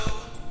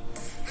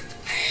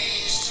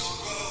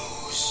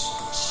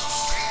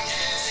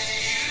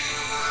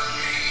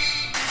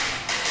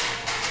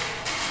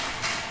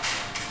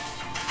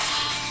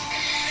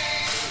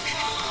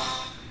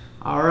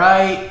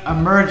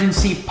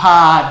emergency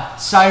pod,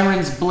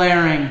 sirens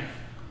blaring,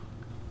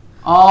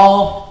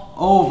 all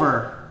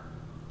over.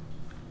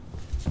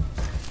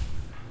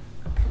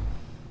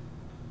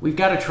 We've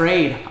got a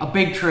trade, a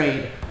big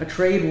trade, a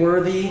trade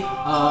worthy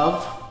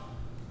of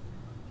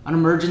an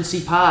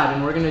emergency pod,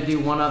 and we're going to do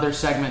one other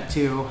segment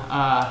too.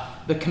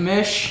 The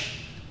commish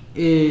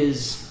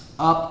is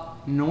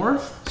up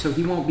north, so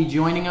he won't be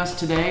joining us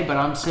today, but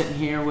I'm sitting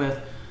here with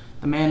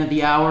the man of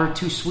the hour,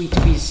 too sweet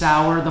to be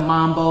sour, the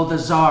Mambo, the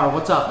Czar.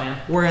 What's up,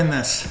 man? We're in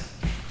this.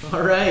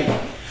 All right.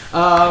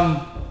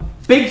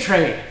 Big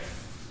trade.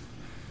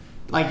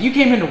 Like, you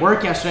came into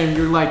work yesterday and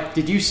you were like,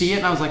 did you see it?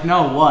 And I was like,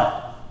 no, what?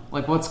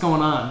 Like, what's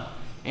going on?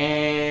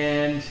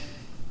 And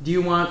do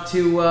you want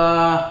to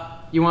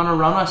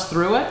run us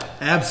through it?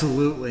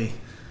 Absolutely.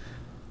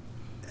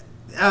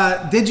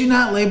 Did you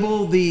not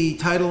label the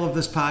title of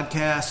this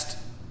podcast?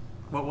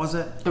 What was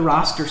it? The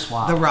roster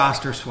swap. The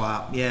roster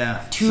swap,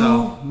 yeah.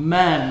 Two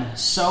men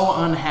so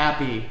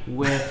unhappy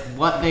with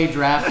what they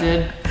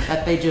drafted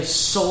that they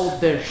just sold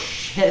their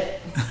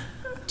shit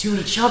to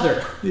each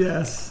other.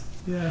 Yes.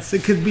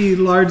 It could be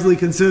largely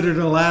considered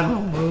a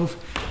lateral move,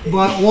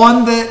 but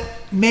one that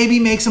maybe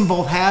makes them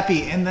both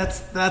happy, and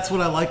that's what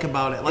I like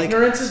about it. Like,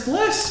 ignorance is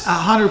bliss.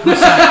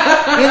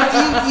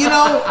 100%. You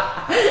know...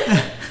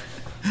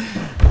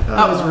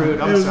 That was rude.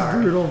 I'm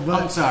sorry. Brutal,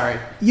 but, I'm sorry.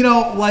 You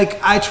know,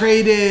 like, I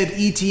traded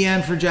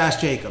ETN for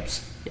Josh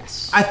Jacobs.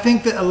 Yes. I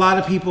think that a lot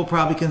of people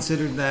probably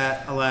considered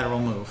that a lateral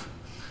move.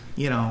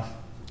 You know.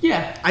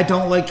 Yeah. I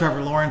don't like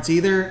Trevor Lawrence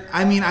either.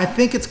 I mean, I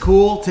think it's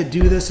cool to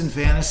do this in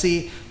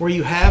fantasy where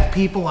you have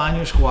people on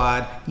your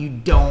squad you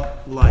don't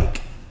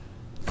like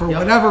for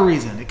whatever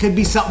reason. It could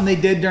be something they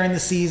did during the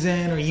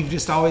season, or you've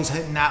just always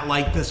not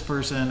liked this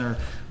person or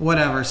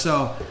whatever.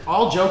 So,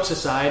 all jokes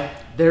aside,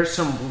 there's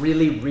some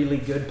really, really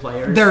good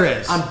players. There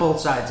is. On both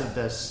sides of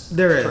this.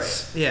 There trade.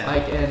 is. Yeah.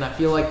 Like, and I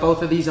feel like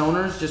both of these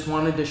owners just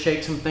wanted to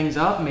shake some things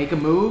up, make a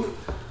move.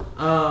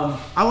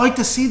 I like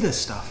to see this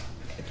stuff.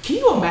 Can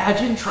you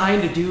imagine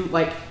trying to do,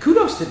 like,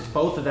 kudos to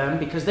both of them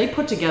because they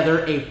put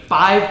together a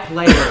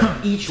 5-player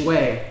each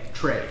way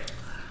trade.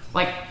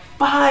 Like,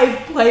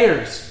 5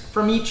 players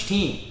from each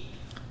team.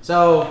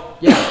 So,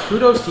 yeah,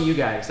 kudos to you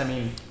guys. I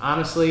mean,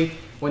 honestly,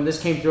 when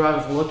this came through, I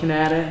was looking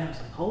at it and I was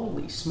like,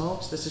 holy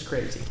smokes, this is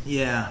crazy.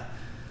 Yeah.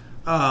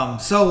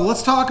 So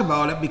let's talk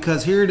about it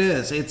because here it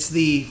is. It's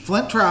the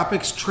Flint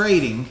Tropics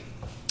trading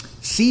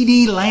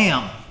CeeDee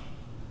Lamb.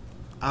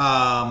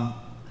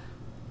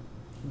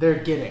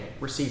 They're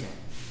receiving.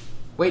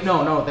 Wait,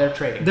 no, they're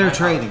trading. They're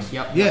trading.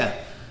 Yep. Yeah.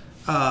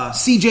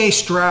 CJ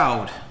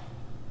Stroud.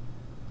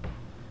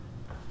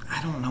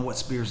 I don't know what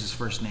Spears'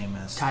 first name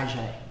is.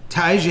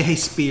 Tyjae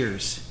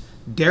Spears.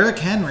 Derrick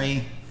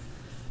Henry.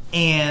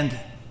 And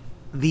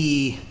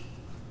the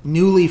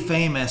newly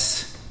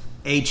famous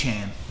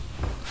Achane.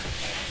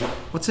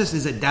 What's this?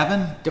 Is it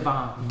Devon?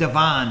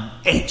 Devon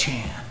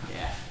Achane.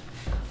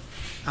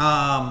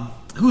 Yeah.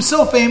 Who's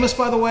so famous,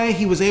 by the way,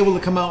 he was able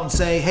to come out and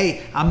say,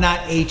 hey, I'm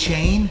not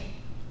Achane,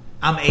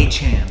 I'm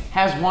Achane.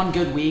 Has one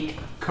good week,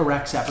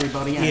 corrects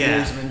everybody on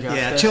Years of Injustice.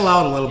 Yeah, chill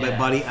out a little bit,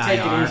 buddy. Take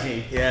IR. it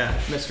easy. Yeah.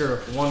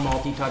 Mr. One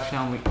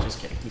multi-touchdown week.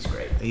 Just kidding. He's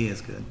great. He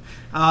is good.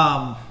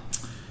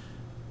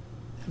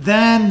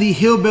 Then the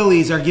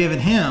Hillbillies are giving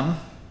him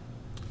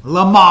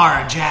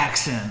Lamar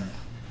Jackson.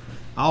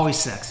 Always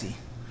sexy.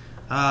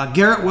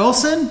 Garrett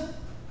Wilson,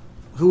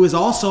 who is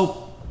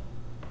also,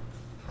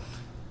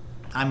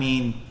 I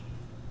mean,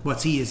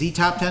 what's he? Is he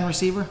top 10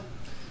 receiver?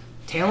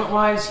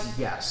 Talent-wise,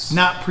 yes.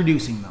 Not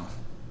producing, though.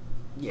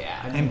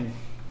 Yeah, I mean,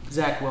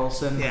 Zach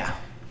Wilson. Yeah,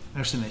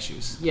 there's some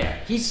issues. Yeah,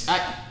 he's,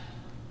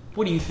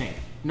 what do you think?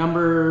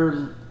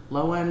 Number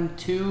low-end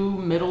 2,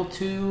 middle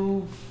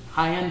 2,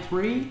 high-end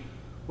 3?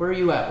 Where are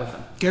you at with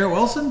him? Garrett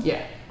Wilson?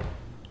 Yeah.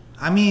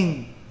 I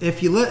mean,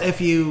 if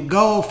you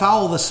go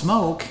follow the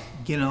smoke,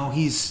 you know,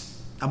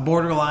 he's a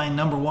borderline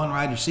number 1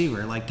 wide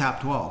receiver, like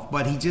top 12.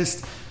 But I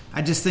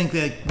just think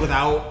that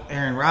without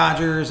Aaron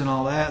Rodgers and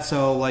all that,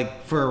 so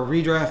like for a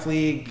redraft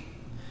league,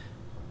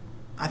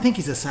 I think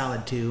he's a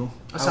solid 2.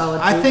 A solid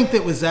 2? I think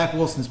that with Zach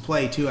Wilson's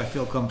play, too, I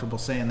feel comfortable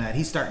saying that.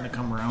 He's starting to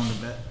come around a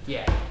bit.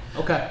 Yeah.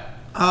 Okay.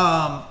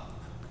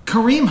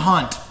 Kareem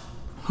Hunt,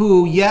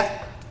 who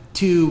yet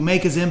to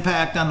make his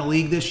impact on the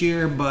league this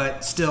year,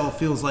 but still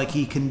feels like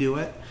he can do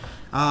it.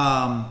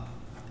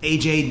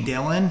 A.J.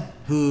 Dillon,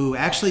 who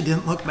actually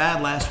didn't look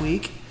bad last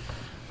week.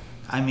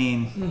 I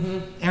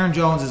mean, Aaron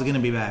Jones is going to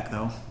be back,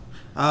 though.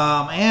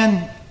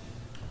 And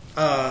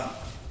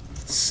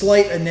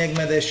slight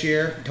enigma this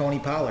year, Tony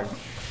Pollard.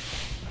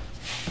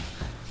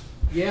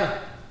 Yeah.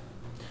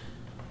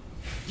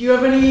 Do you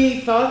have any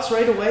thoughts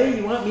right away?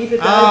 You want me to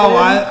dive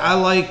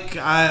in?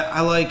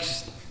 I like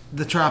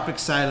the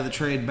Tropics side of the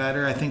trade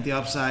better. I think the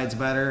upside's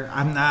better.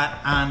 I'm not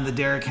on the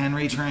Derrick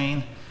Henry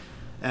train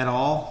at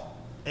all,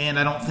 and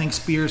I don't think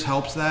Spears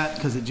helps that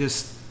because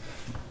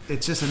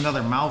it's just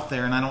another mouth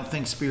there, and I don't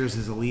think Spears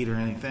is a lead or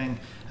anything.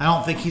 I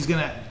don't think he's going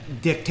to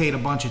dictate a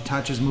bunch of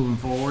touches moving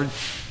forward.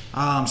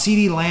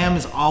 CeeDee Lamb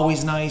is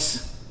always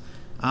nice.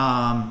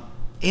 And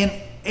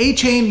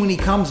Achane, when he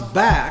comes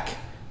back,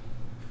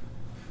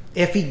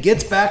 if he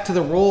gets back to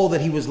the role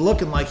that he was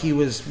looking like he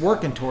was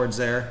working towards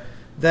there,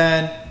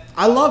 then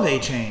I love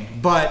A-Chain.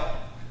 But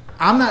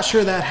I'm not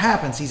sure that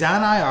happens. He's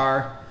on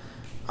IR.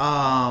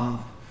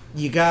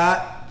 You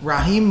got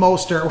Raheem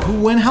Mostert,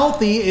 who, when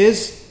healthy,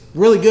 is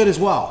really good as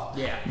well.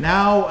 Yeah.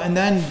 Now, and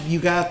then you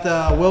got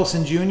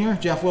Wilson Jr.,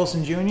 Jeff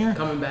Wilson Jr.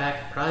 coming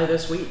back probably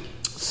this week.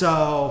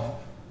 So,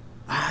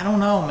 I don't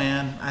know,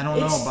 man. I don't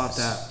know about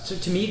that. So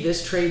to me,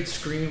 this trade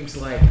screams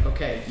like,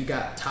 okay, you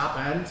got top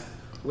end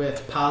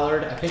with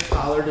Pollard. I think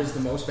Pollard is the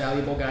most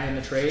valuable guy in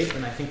the trade,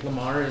 and I think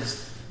Lamar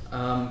is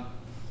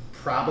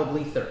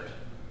probably third.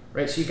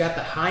 Right? So you got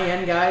the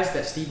high-end guys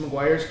that Steve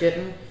McGuire's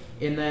getting,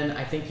 and then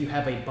I think you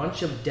have a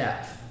bunch of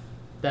depth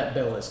that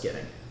Bill is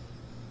getting.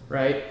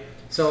 Right?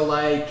 So,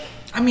 like...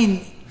 I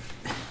mean,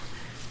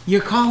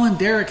 you're calling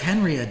Derrick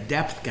Henry a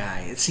depth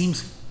guy. It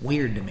seems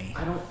weird to me.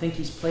 I don't think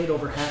he's played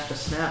over half the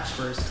snaps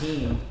for his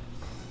team,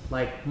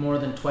 like, more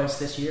than twice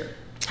this year.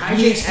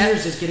 Tyjae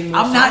Spears is getting more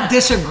I'm snaps. not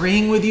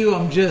disagreeing with you.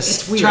 I'm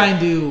just trying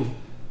to...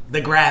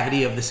 the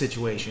gravity of the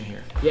situation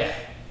here. Yeah.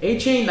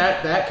 A-Chain,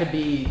 that could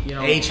be, you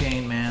know...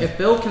 A-Chain, man. If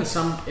Bill can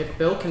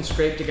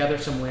scrape together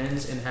some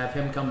wins and have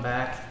him come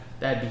back,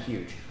 that'd be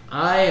huge.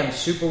 I am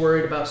super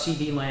worried about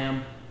CD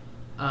Lamb.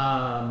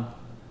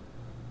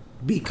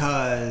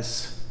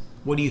 Because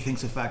what do you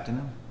think's affecting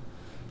him?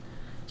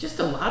 Just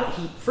a lot of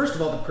heat. First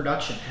of all, the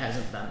production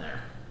hasn't been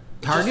there.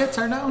 Targets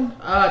are down?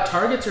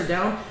 Targets are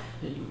down.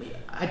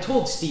 I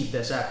told Steve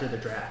this after the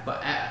draft,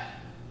 but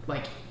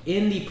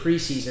in the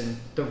preseason,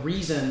 the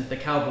reason the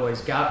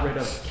Cowboys got rid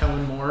of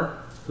Kellen Moore,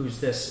 who's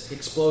this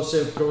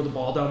explosive, throw the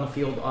ball down the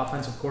field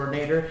offensive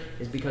coordinator,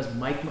 is because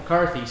Mike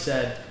McCarthy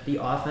said the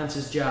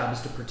offense's job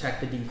is to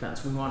protect the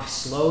defense. We want to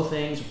slow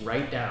things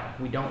right down.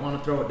 We don't want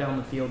to throw it down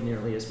the field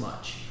nearly as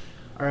much.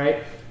 All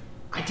right?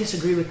 I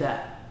disagree with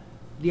that.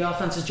 The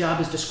offense's job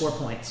is to score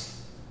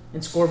points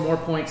and score more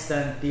points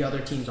than the other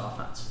team's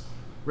offense.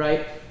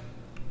 Right?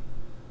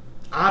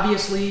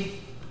 Obviously,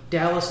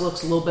 Dallas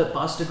looks a little bit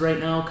busted right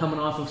now coming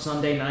off of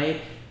Sunday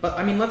night. But,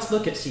 I mean, let's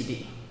look at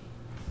CD.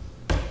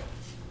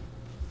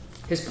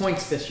 His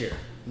points this year,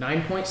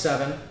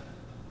 9.7,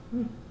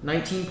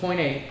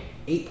 19.8,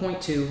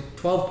 8.2,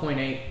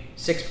 12.8,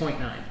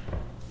 6.9.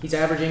 He's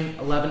averaging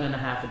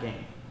 11.5 a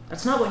game.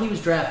 That's not what he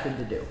was drafted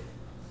to do.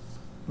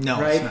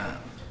 No, right? It's not.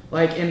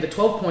 Like, in the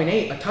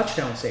 12.8, a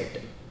touchdown saved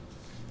him.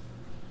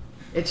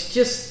 It's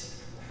just...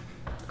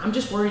 I'm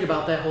just worried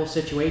about that whole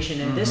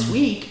situation. And this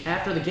week,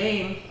 after the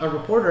game, a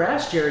reporter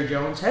asked Jerry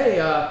Jones, hey,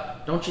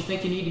 don't you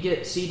think you need to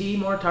get CD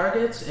more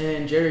targets?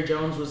 And Jerry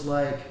Jones was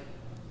like,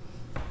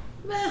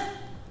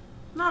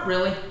 not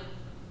really.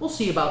 We'll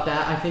see about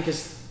that, I think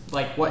is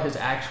like what his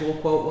actual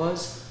quote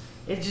was.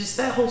 It's just,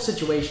 that whole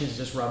situation is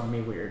just rubbing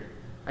me weird.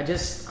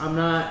 I'm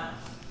not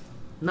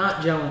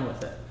gelling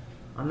with it.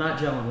 I'm not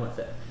gelling with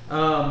it.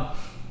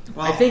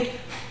 I think,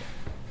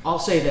 I'll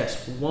say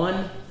this,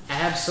 one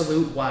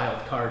absolute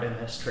wild card in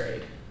this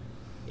trade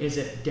is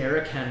if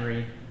Derrick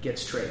Henry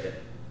gets traded.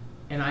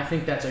 And I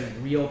think that's a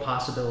real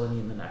possibility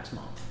in the next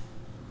month.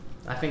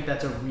 I think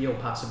that's a real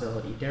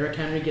possibility. Derrick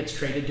Henry gets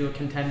traded to a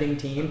contending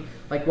team.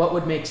 Like, what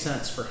would make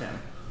sense for him?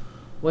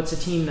 What's a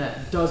team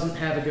that doesn't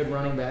have a good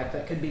running back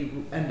that could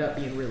end up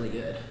being really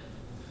good?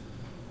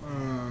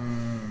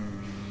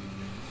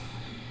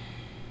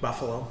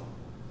 Buffalo.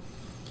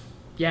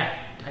 Yeah,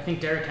 I think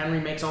Derrick Henry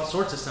makes all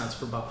sorts of sense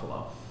for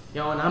Buffalo. You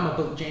know, and I'm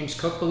a James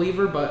Cook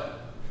believer, but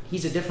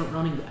he's a different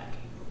running back.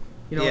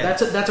 You know, Yeah.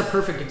 that's a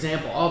perfect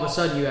example. All of a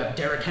sudden, you have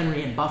Derrick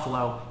Henry in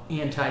Buffalo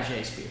and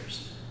Tyjae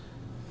Spears.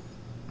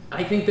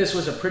 I think this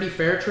was a pretty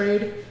fair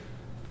trade.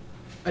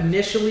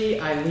 Initially,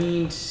 I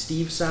leaned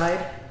Steve's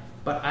side,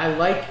 but I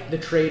like the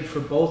trade for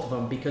both of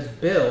them because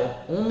Bill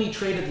only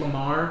traded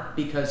Lamar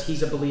because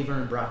he's a believer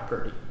in Brock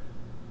Purdy.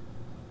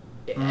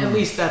 At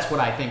least that's what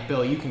I think,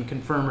 Bill. You can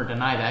confirm or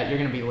deny that. You're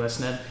going to be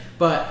listening.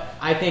 But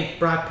I think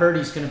Brock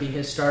Purdy's going to be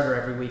his starter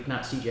every week,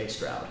 not C.J.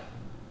 Stroud.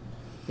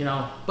 You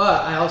know,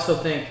 but I also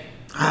think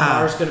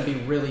Lamar's going to be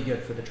really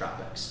good for the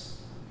Tropics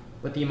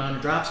with the amount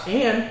of drops.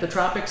 And the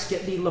Tropics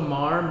get the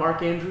Lamar,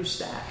 Mark Andrews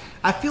stack.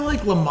 I feel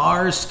like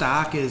Lamar's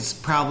stock is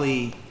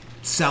probably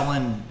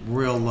selling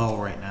real low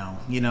right now.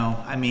 You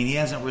know, I mean, he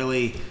hasn't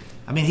really...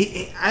 I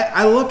mean,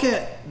 I look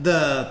at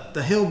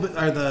the Hill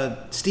or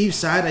the Steve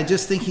side. I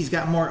just think he's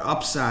got more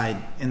upside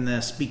in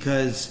this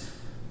because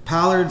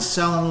Pollard's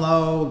selling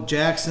low,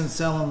 Jackson's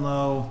selling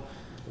low,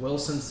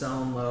 Wilson's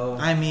selling low.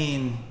 I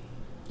mean,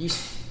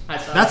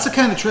 that's the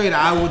kind of trade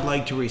I would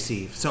like to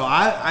receive. So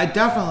I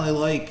definitely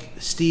like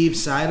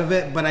Steve's side of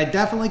it, but I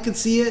definitely could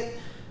see it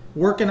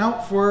working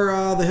out for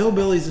the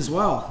Hillbillies as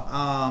well.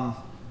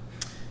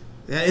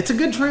 Yeah, it's a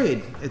good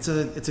trade. It's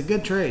a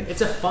good trade.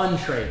 It's a fun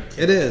trade.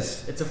 It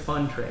is. It's a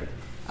fun trade.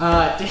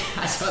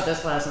 I saw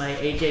this last night.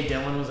 A.J.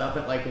 Dillon was up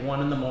at like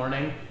 1 in the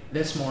morning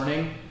this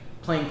morning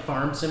playing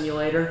Farm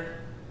Simulator.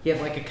 He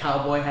had like a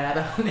cowboy hat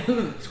on,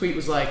 and the tweet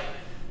was like,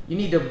 "You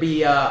need to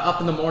be up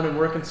in the morning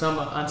working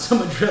on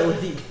some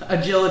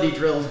agility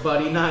drills,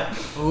 buddy, not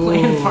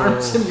playing Farm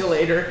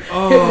Simulator." It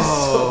was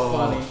so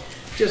funny.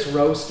 Just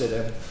roasted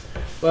him.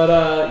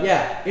 But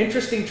yeah,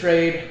 interesting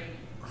trade.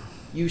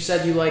 You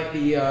said you like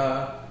the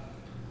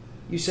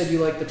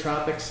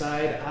Tropic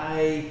side.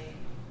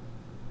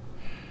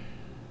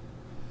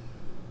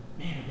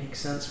 Man, it makes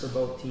sense for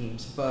both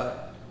teams,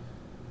 but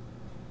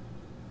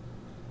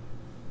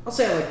I'll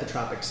say I like the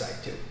Tropic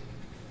side too.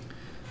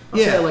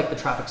 I like the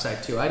Tropic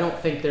side too. I don't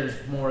think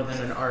there's more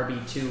than an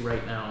RB2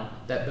 right now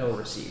that Bill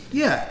received.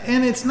 Yeah,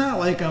 and it's not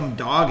like I'm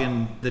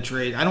dogging the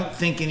trade. I don't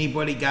think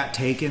anybody got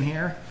taken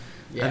here.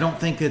 Yeah. I don't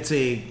think it's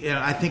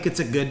I think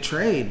it's a good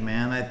trade,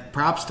 man.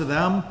 Props to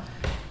them.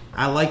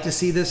 I like to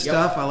see this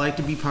stuff. I like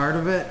to be part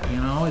of it. You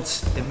know,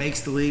 it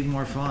makes the league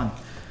more fun.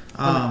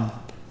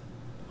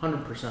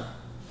 100%.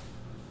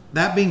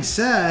 That being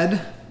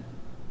said,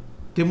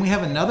 didn't we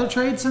have another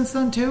trade since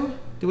then too?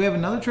 Do we have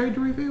another trade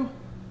to review?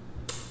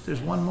 There's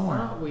one more. I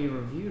thought we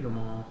reviewed them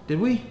all. Did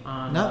we?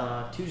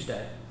 On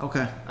Tuesday.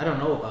 Okay. I don't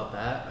know about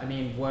that. I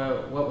mean,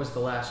 what was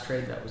the last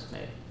trade that was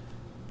made?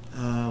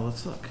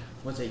 Let's look.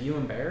 Was it you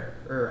and Bear?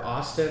 Or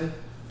Austin?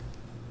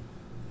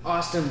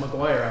 Austin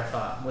McGuire, I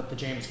thought, with the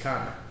James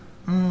Conner.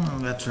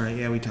 That's right.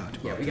 Yeah, we talked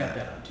about that. Yeah, we got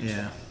that on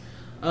Tuesday.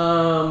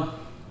 Yeah.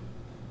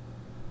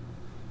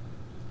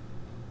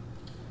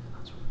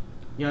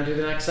 You want to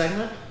do the next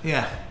segment?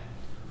 Yeah.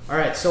 All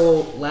right,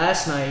 so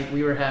last night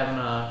we were having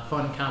a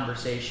fun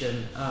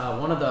conversation.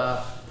 One of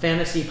the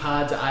fantasy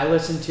pods I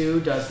listen to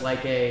does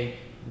like a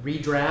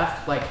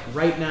redraft. Like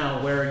right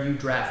now, where are you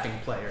drafting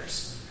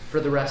players for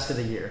the rest of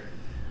the year?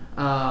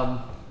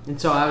 And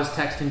so I was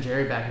texting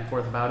Jerry back and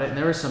forth about it, and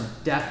there were some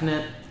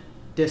definite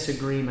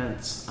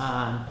disagreements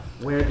on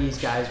where these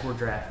guys were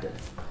drafted.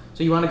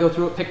 So you want to go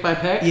through it pick by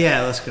pick?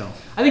 Yeah, let's go.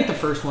 I think the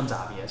first one's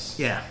obvious.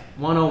 Yeah.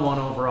 101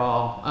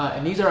 overall.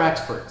 And these are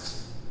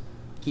experts,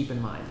 keep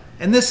in mind.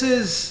 And this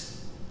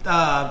is,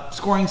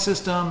 scoring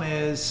system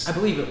is? I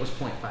believe it was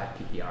 0.5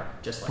 PPR,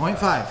 just like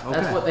 0.5, okay.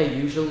 That's what they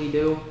usually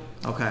do.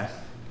 Okay.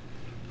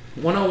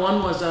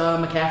 101 was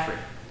McCaffrey.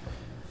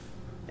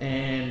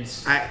 And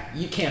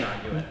you can't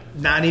argue it.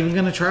 Not even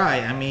going to try.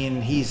 I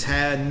mean, he's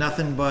had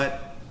nothing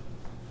but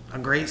a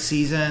great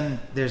season.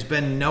 There's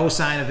been no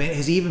sign of it.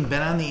 Has he even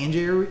been on the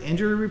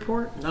injury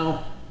report?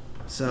 No.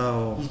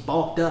 So he's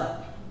bulked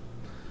up.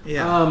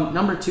 Yeah.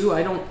 Number 2,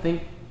 I don't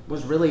think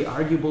was really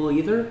arguable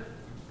either.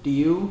 Do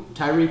you?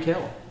 Tyreek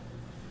Hill.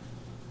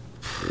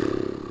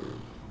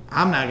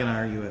 I'm not going to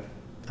argue it.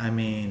 I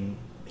mean,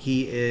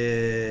 he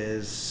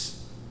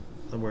is...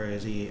 Where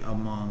is he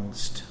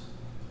amongst...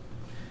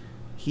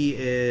 He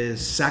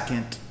is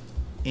second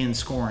in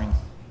scoring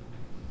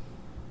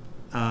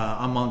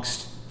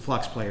amongst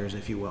flex players,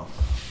 if you will.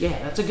 Yeah,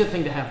 that's a good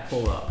thing to have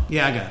pulled up.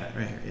 Yeah, I got it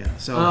right here. Yeah,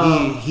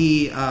 so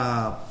he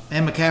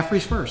and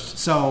McCaffrey's first.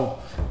 So,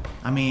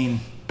 I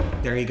mean,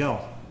 there you go.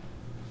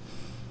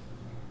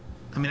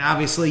 I mean,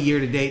 obviously, year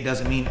to date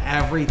doesn't mean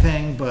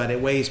everything, but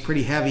it weighs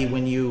pretty heavy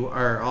when you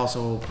are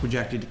also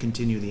projected to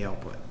continue the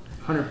output.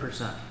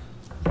 100%.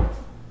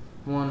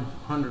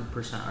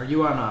 100%. Are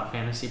you on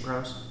Fantasy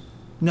Pros?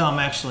 No, I'm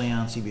actually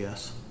on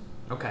CBS.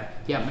 Okay.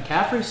 Yeah,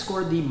 McCaffrey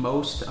scored the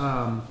most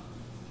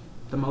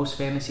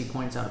fantasy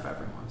points out of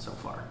everyone so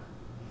far,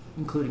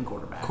 including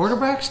quarterbacks.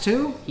 Quarterbacks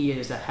too? He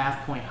is a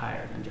half point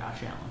higher than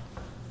Josh Allen.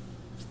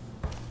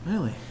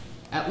 Really?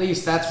 At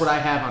least that's what I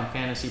have on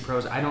Fantasy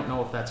Pros. I don't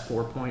know if that's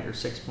 4-point or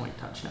 6-point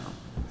touchdown.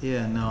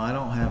 Yeah, no, I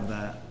don't have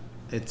that.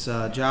 It's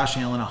Josh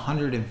Allen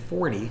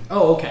 140.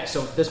 Oh, okay.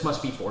 So this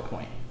must be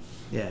 4-point.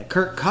 Yeah,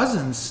 Kirk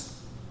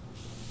Cousins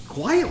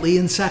quietly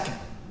in second.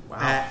 Wow.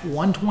 At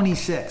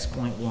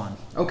 126.1.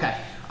 Okay.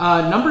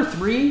 Number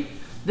 3,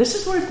 this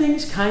is where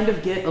things kind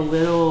of get a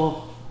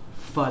little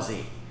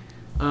fuzzy.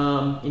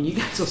 And you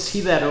guys will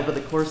see that over the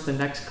course of the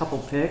next couple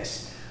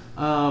picks.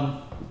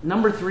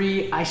 Number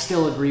 3, I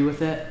still agree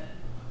with it.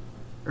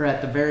 Or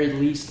at the very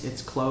least,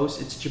 it's close.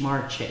 It's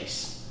Jamar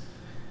Chase.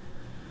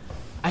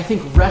 I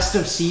think rest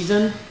of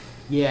season,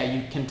 yeah,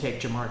 you can take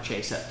Jamar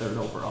Chase at 3rd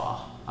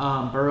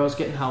overall. Burrow's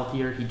getting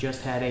healthier. He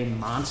just had a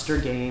monster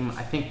game.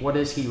 I think, what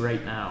is he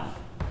right now?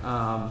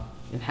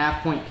 In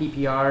half-point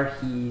PPR,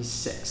 he's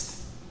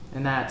 6th.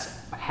 And that's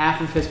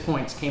half of his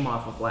points came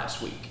off of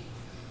last week.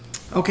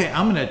 Okay,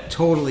 I'm going to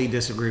totally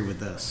disagree with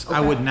this. Okay. I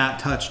would not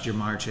touch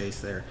Jamar Chase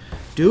there.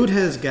 Dude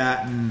has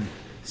gotten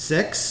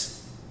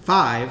 6,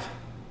 5,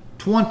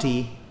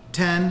 20,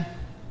 10,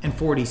 and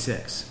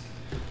 46.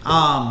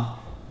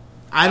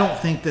 I don't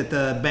think that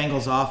the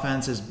Bengals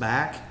offense is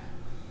back,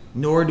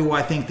 nor do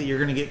I think that you're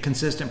going to get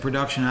consistent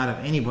production out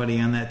of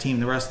anybody on that team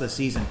the rest of the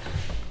season.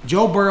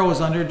 Joe Burrow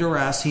is under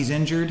duress. He's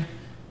injured.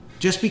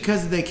 Just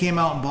because they came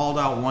out and balled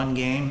out one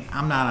game,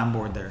 I'm not on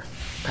board there.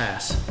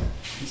 Pass.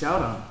 He's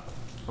out on.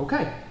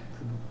 Okay.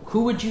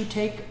 Who would you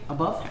take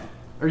above him?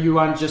 Or you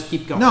want to just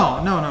keep going?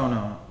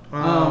 No.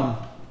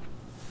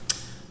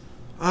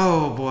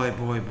 Oh, boy.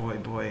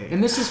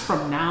 And this is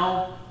from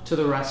now to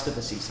the rest of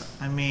the season.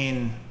 I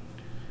mean,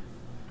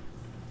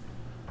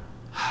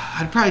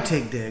 I'd probably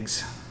take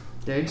Diggs.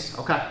 Diggs?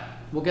 Okay.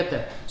 We'll get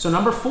there. So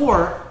number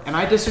 4, and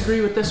I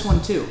disagree with this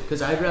one too,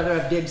 because I'd rather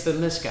have Diggs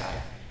than this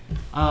guy.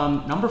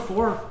 Number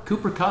 4,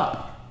 Cooper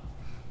Kupp.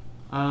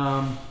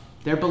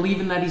 They're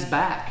believing that he's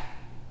back.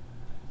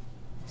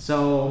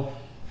 So,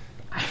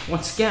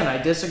 once again, I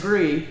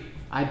disagree.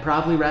 I'd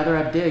probably rather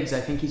have Diggs.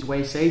 I think he's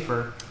way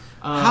safer.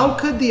 How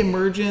could the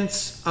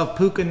emergence of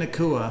Puka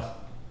Nacua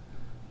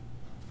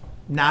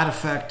not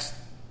affect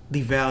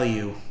the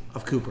value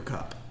of Cooper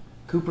Kupp?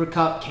 Cooper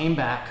Kupp came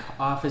back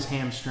off his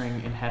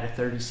hamstring and had a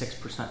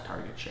 36%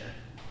 target share.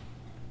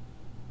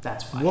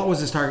 That's why. What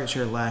was his target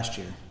share last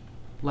year?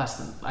 Less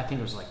than, I think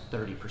it was like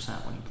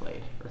 30% when he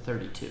played, or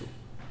 32.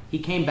 He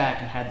came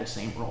back and had the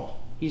same role.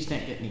 He just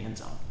didn't get in the end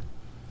zone.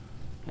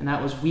 And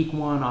that was week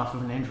 1 off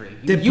of an injury.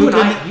 Did Puka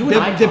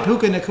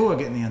Nacua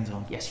get in the end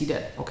zone? Yes, he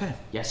did. Okay.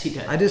 Yes, he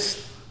did.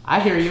 I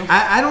hear you.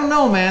 I don't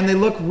know, man. They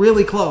look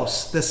really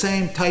close. The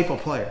same type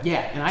of player.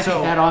 Yeah, and I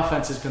think that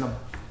offense is going to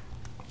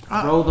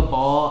throw the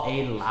ball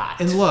a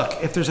lot. And look,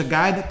 if there's a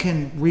guy that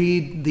can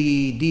read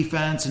the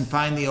defense and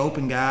find the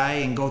open guy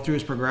and go through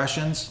his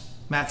progressions,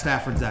 Matt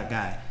Stafford's that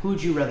guy. Who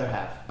would you rather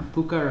have,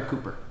 Puka or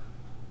Cooper?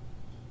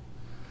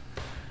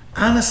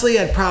 Honestly,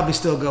 I'd probably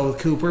still go with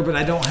Cooper, but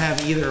I don't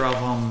have either of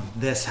them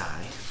this high.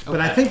 Okay. But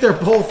I think they're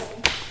both,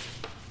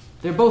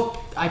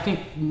 I think,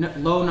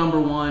 low number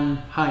 1,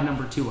 high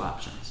number 2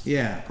 options.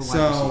 Yeah. For wide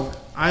So receiver.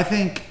 I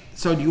think.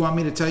 So do you want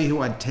me to tell you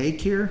who I'd take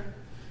here?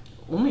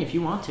 Only if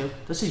you want to.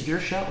 This is your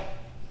show.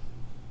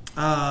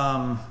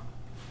 Man.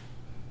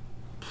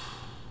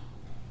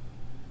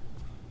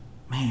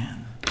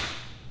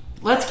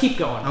 Let's keep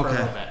going for a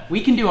little bit.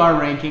 We can do our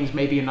rankings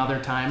maybe another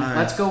time. Right.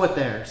 Let's go with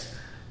theirs.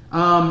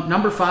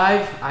 Number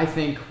 5, I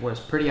think, was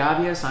pretty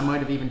obvious. I might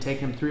have even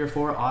taken him 3 or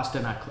 4.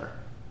 Austin Eckler.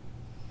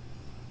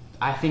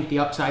 I think the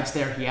upside's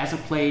there. He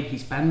hasn't played.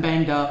 He's been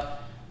banged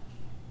up.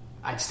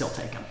 I'd still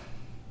take him.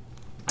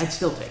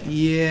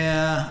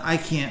 Yeah, I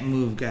can't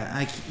move guy.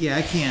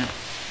 I can't.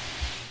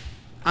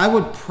 I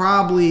would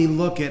probably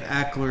look at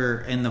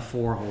Eckler in the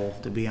 4 hole,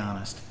 to be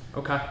honest.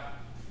 Okay.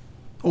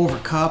 Over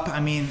Kupp. I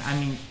mean,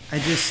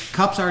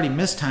 Kupp's already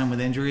missed time with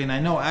injury, and I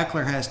know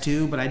Eckler has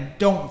too, but I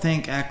don't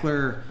think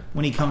Eckler,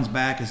 when he comes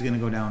back, is going to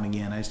go down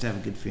again. I just have a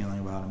good feeling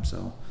about him,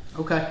 so.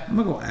 Okay. I'm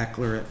going to go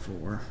Eckler at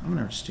 4. I'm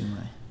going to just do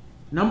my.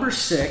 Number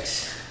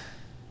 6,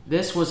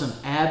 this was an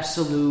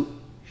absolute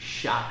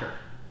shocker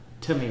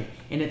to me.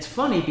 And it's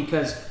funny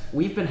because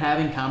we've been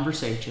having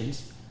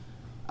conversations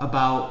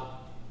about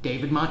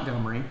David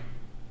Montgomery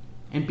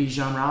and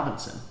Bijan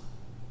Robinson.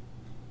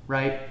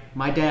 Right?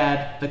 My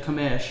dad, the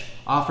commish,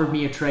 offered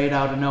me a trade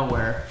out of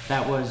nowhere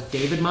that was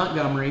David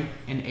Montgomery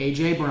and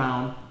A.J.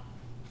 Brown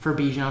for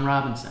Bijan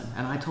Robinson.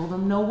 And I told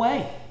him, no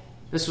way.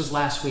 This was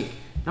last week.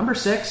 Number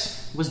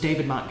 6 was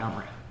David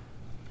Montgomery.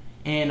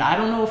 And I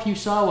don't know if you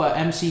saw what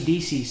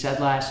MCDC said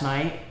last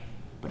night,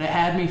 but it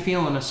had me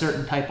feeling a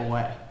certain type of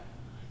way.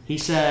 He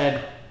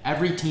said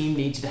every team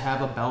needs to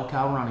have a bell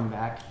cow running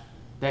back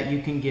that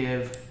you can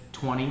give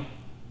 20,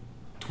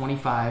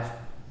 25,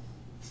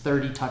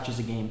 30 touches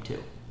a game to.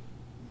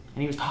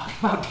 And he was talking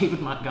about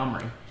David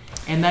Montgomery.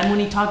 And then when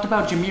he talked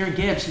about Jahmyr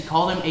Gibbs, he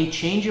called him a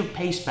change of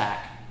pace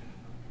back.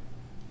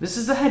 This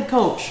is the head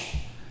coach.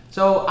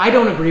 So I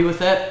don't agree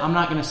with it. I'm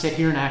not going to sit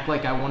here and act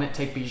like I want to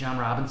take Bijan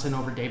Robinson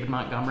over David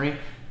Montgomery.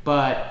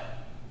 But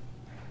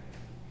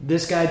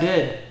this guy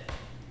did.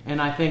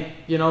 And I think,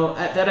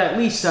 that at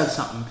least says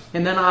something.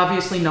 And then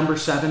obviously number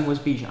 7 was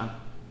Bijan.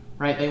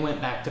 Right? They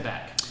went back to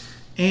back.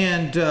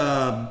 And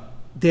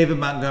David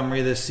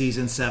Montgomery this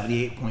season,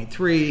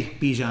 78.3.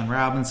 Bijan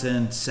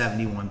Robinson,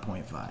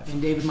 71.5. And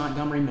David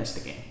Montgomery missed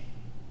a game.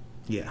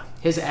 Yeah.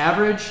 His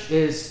average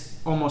is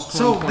almost 20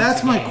 So points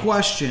that's a my game.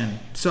 question.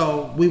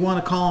 So we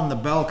want to call him the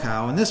bell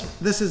cow. And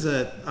this is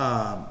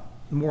a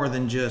more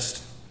than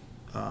just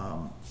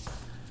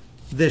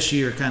this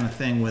year kind of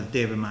thing with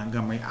David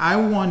Montgomery. I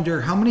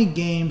wonder how many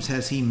games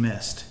has he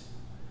missed?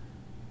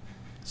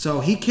 So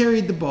he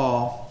carried the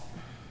ball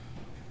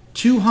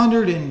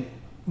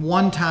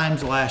 201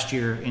 times last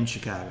year in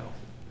Chicago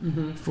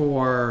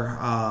for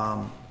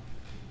I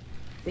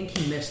think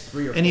he missed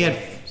 3 or 4 and he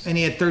games.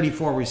 had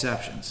 34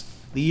 receptions.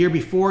 The year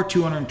before,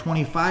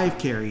 225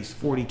 carries,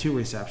 42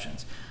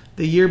 receptions.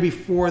 The year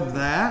before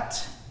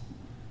that,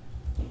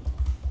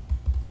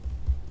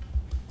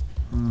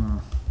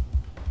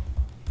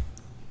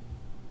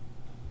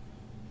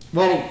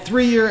 well,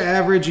 3-year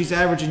average, he's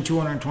averaging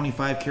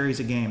 225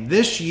 carries a game.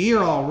 This year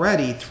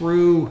already,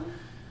 through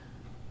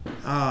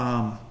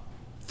how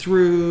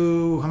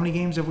many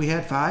games have we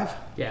had? 5?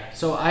 Yeah,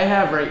 so I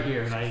have right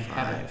here, and I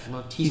haven't 5.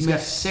 looked. He's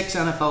missed 6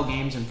 NFL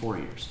games in 4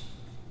 years.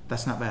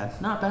 That's not bad.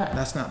 Not bad.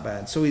 That's not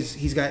bad. So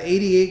he's got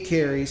 88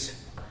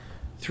 carries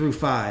through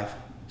 5.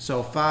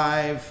 So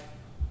 5.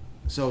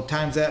 So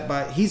times that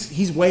by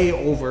he's way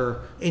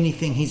over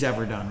anything he's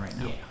ever done right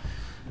now.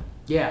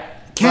 Yeah.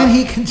 Can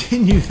he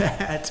continue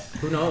that?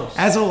 Who knows?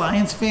 As a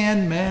Lions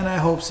fan, man, I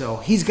hope so.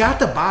 He's got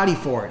the body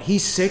for it.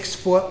 He's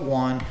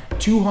 6'1",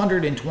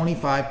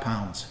 225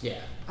 pounds. Yeah.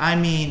 I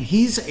mean,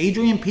 he's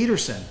Adrian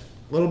Peterson,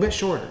 a little bit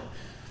shorter.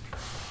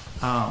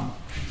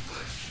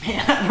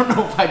 Man, I don't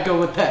know if I'd go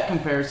with that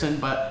comparison,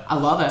 but I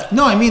love it.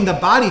 No, I mean the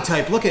body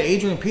type. Look at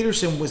Adrian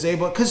Peterson was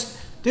able, because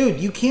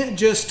dude, you can't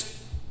just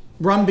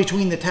run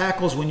between the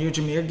tackles when you're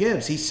Jahmyr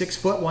Gibbs. He's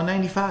 6'1",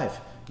 195.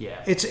 Yeah.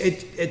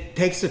 It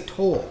takes a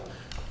toll.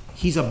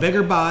 He's a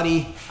bigger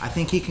body. I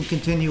think he can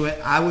continue it.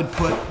 I would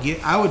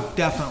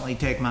definitely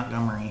take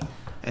Montgomery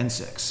and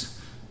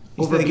 6.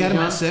 Over They get him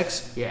Bijan? at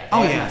 6? Yeah,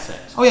 Oh they have him yeah. at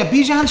 6. Oh yeah.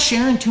 Bijan's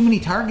sharing too many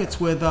targets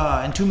with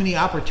and too many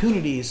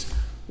opportunities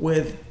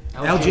with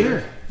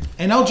Algier.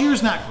 And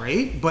Algier's not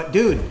great, but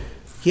dude,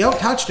 he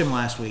out-touched him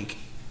last week.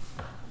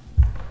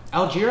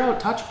 Algier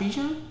out-touched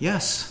Bijan?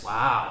 Yes.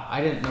 Wow, I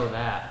didn't know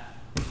that.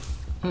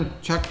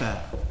 Check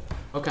that.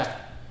 Okay.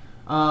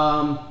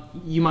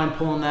 You mind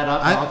pulling that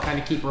up? I'll kind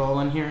of keep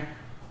rolling here.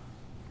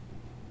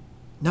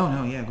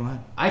 No, yeah, go ahead.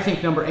 I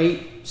think number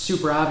 8,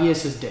 super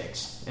obvious, is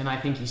Diggs, and I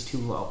think he's too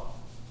low.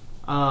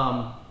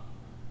 I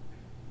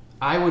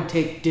would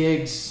take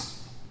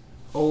Diggs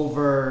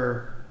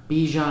over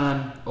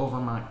Bijan, over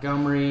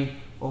Montgomery,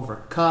 over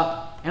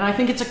Kupp, and I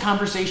think it's a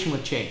conversation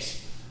with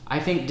Chase. I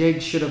think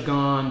Diggs should have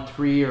gone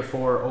 3 or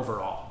 4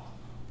 overall.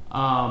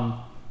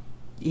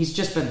 He's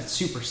just been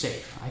super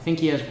safe. I think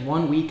he has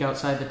 1 week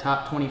outside the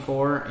top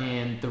 24,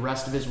 and the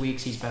rest of his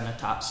weeks he's been a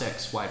top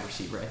 6 wide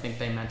receiver. I think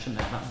they mentioned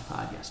that on the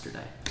pod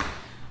yesterday.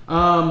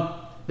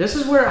 This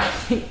is where I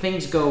think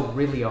things go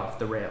really off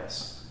the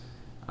rails.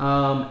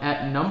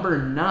 At number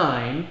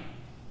 9,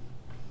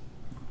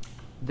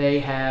 they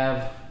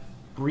have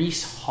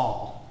Breece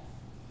Hall,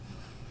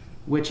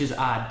 which is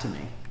odd to me.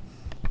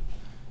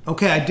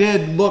 Okay, I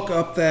did look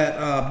up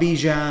that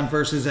Bijan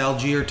versus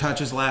Algier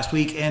touches last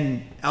week,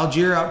 and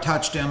Algier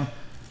out-touched him.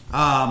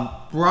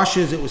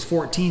 Rushes, it was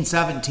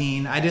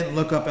 14-17. I didn't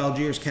look up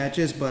Algier's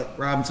catches, but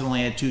Robinson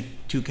only had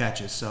two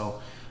catches.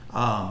 So,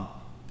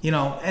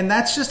 and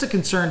that's just a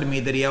concern to me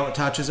that he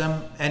out-touches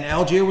him. And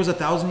Algier was a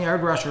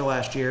 1,000-yard rusher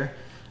last year.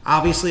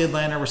 Obviously,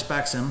 Atlanta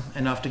respects him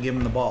enough to give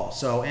him the ball.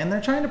 So, and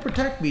they're trying to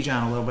protect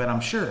Bijan a little bit,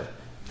 I'm sure.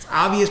 It's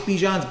obvious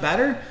Bijan's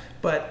better,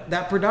 but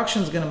that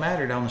production's going to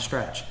matter down the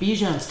stretch.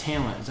 Bijan's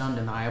talent is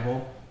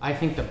undeniable. I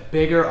think the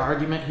bigger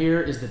argument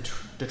here is the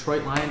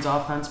Detroit Lions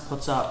offense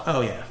puts up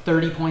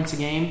 30 points a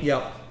game.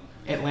 Yep.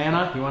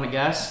 Atlanta, you want to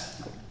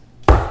guess?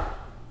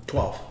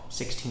 12.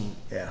 16.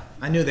 Yeah.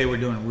 I knew they were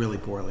doing really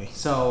poorly.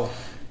 So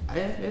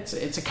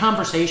it's a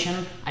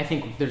conversation. I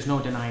think there's no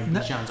denying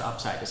Bijan's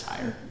upside is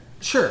higher.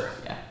 Sure.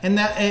 Yeah. And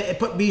that it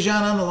put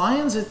Bijan on the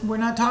Lions, we're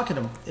not talking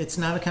to him. It's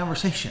not a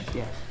conversation.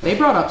 Yeah. They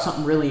brought up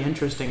something really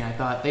interesting, I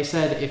thought. They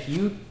said if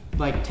you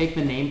take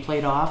the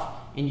nameplate off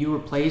and you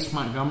replace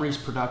Montgomery's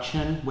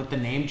production with the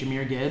name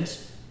Jahmyr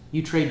Gibbs,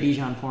 you trade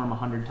Bijan for him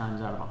 100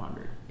 times out of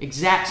 100.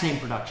 Exact same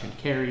production.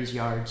 Carries,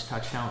 yards,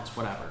 touchdowns,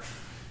 whatever.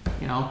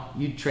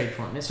 You'd trade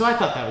for him. So I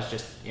thought that was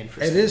just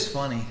interesting. It is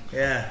funny.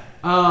 Yeah.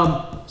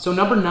 So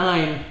number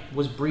 9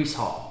 was Breece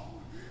Hall.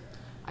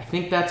 I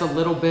think that's a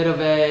little bit of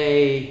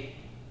a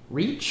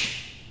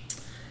reach.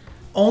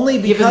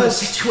 Only because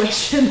given the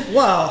situation.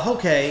 Well,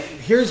 okay.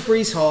 Here's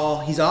Breece Hall.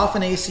 He's off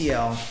an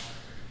ACL.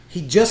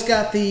 He just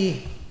got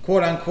the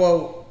quote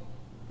unquote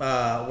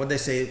what'd they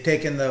say,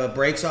 taking the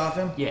brakes off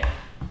him? Yeah.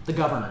 The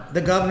governor.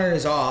 The governor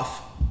is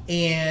off,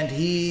 and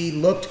he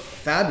looked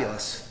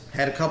fabulous.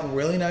 Had a couple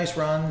really nice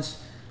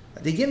runs.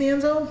 Did he get in the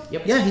end zone?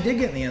 Yep. Yeah, he did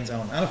get in the end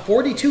zone. On a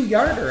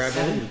 42-yarder, I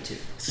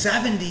believe.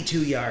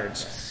 72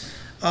 yards.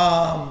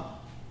 Yes.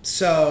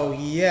 So,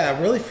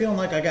 yeah, really feeling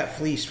like I got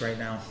fleeced right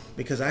now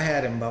because I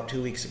had him about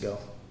 2 weeks ago.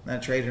 And I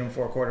traded him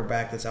for a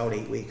quarterback that's out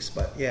 8 weeks.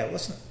 But, yeah,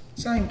 let's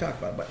not even talk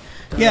about it.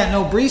 But, yeah,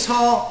 no, Breece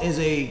Hall is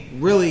a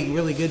really,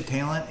 really good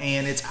talent,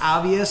 and it's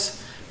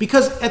obvious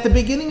because at the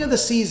beginning of the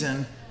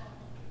season,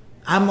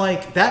 I'm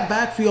like, that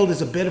backfield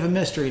is a bit of a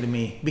mystery to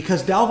me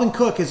because Dalvin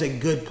Cook is a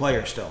good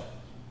player still.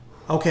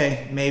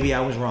 Okay, maybe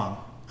I was wrong.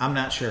 I'm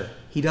not sure.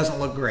 He doesn't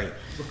look great.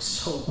 Looks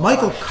so washed.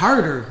 Michael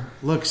Carter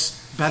looks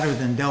better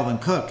than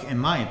Dalvin Cook, in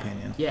my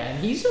opinion. Yeah,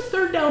 and he's a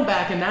third down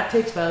back, and that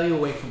takes value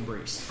away from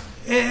Breece.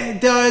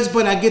 It does,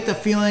 but I get the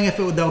feeling if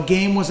the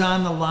game was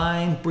on the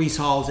line, Breece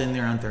Hall's in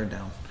there on third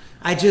down.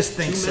 I just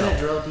think so. 2-minute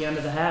drill at the end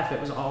of the half,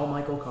 it was all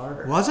Michael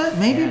Carter. Was it?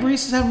 Maybe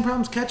Breece is having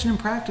problems catching in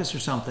practice or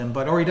something,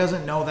 or he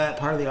doesn't know that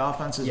part of the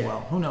offense as well.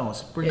 Who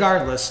knows?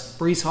 Regardless,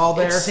 Breece Hall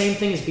there. It's the same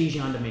thing as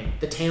Bijan to me.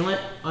 The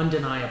talent,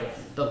 undeniable.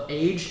 The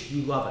age,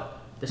 you love it.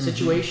 The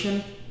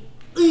situation,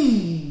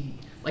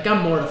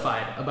 I'm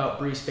mortified about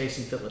Breece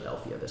facing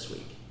Philadelphia this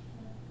week.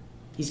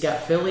 He's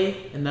got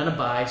Philly and then a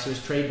bye, so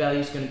his trade value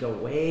is going to go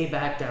way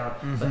back down.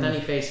 Mm-hmm. But then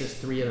he faces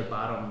 3 of the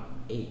bottom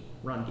 8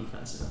 run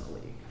defenses in the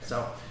league.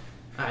 So,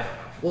 I don't know.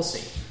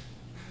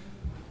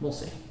 We'll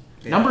see.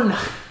 Yeah.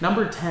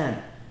 Number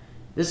 10.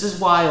 This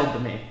is wild to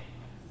me.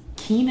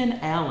 Keenan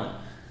Allen.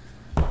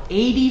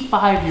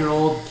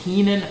 85-year-old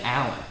Keenan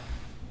Allen.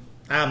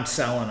 I'm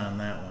selling on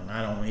that one.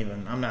 I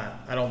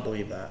don't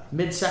believe that.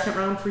 Mid-second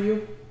round for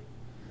you?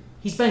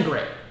 He's been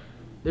great.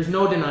 There's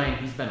no denying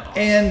he's been awesome.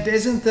 And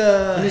isn't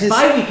his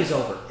bye week is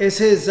over? Is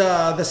his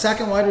the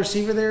second wide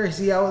receiver there? Is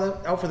he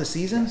out for the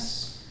season?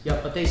 Yes.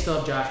 Yep, but they still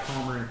have Josh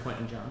Palmer and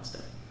Quentin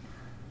Johnston.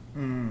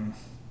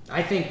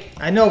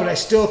 I know, but I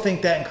still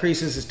think that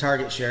increases his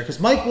target share because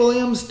Mike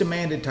Williams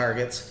demanded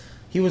targets.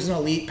 He was an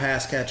elite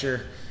pass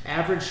catcher.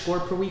 Average score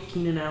per week,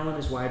 Keenan Allen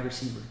is wide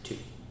receiver 2.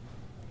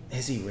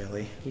 Is he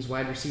really? He's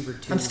wide receiver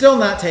 2. I'm still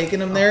not taking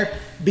him there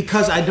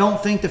because I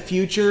don't think the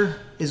future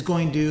is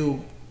going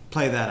to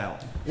play that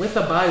out. With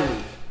a bye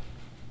week,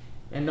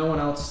 and no one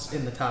else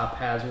in the top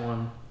has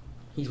one,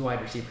 he's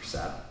wide receiver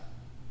 7,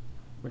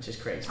 which is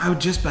crazy. I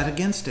would just bet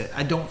against it.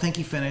 I don't think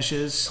he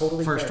finishes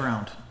Totally first fair.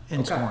 round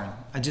in scoring.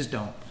 I just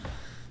don't.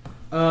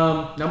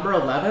 Number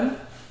 11,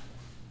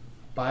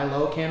 buy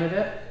low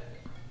candidate.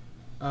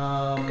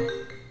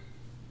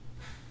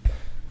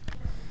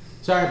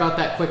 Sorry about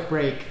that quick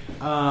break.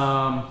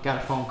 Got a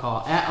phone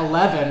call. At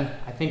 11,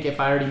 I think if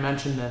I already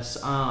mentioned this,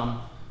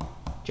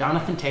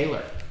 Jonathan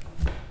Taylor.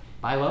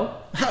 Buy low?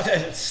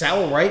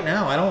 Sell right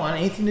now. I don't want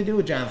anything to do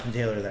with Jonathan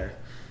Taylor there.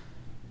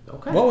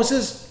 Okay. What was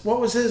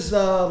his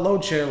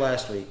load share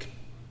last week?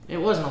 It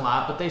wasn't a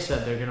lot, but they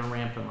said they're going to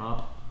ramp him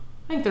up.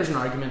 I think there's an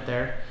argument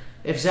there.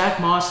 If Zach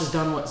Moss has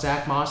done what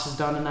Zach Moss has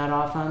done in that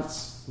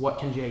offense, what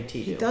can JT do?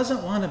 He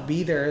doesn't want to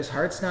be there. His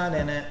heart's not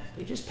in it.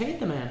 They just paid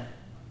the man.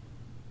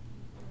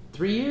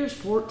 3 years,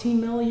 $14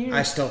 million a year.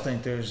 I still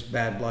think there's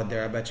bad blood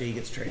there. I bet you he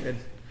gets traded.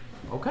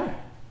 Okay.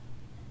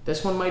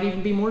 This one might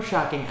even be more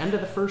shocking. End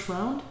of the first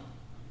round,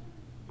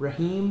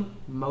 Raheem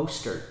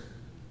Mostert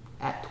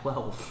at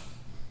 12.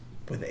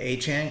 With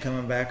Achane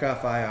coming back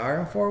off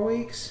IR in 4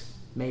 weeks?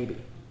 Maybe.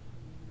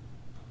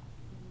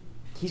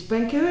 He's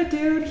been good,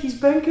 dude. He's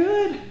been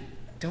good.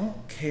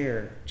 Don't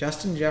care.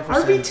 Justin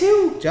Jefferson.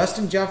 RB2.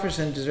 Justin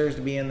Jefferson deserves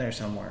to be in there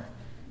somewhere.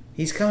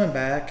 He's coming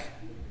back.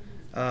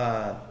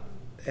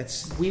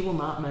 We will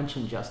not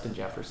mention Justin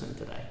Jefferson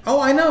today. Oh,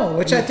 I know,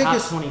 which I think top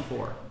is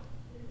 24.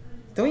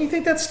 Don't you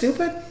think that's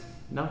stupid?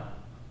 No.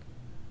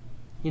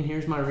 And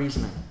here's my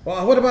reasoning.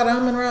 Well, what about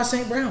Amon-Ra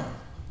St. Brown?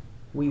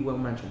 We will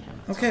mention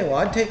him. Okay, well,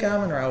 I'd take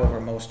Amon-Ra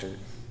over Mostert.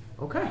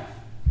 Okay.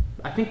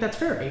 I think that's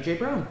fair. AJ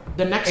Brown.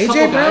 The next AJ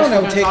couple guys Brown we're I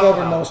would gonna take talk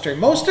over about. Mostert.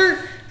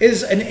 Mostert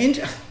is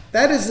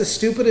that is the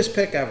stupidest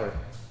pick ever.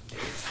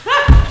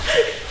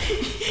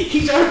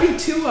 He's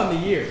RB2 on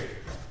the year.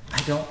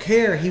 I don't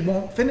care. He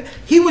won't finish.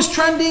 He was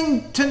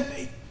trending to.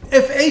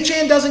 If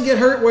Achane doesn't get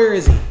hurt, where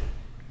is he?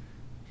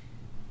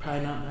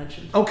 Probably not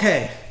mentioned.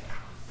 Okay.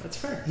 That's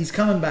fair. He's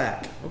coming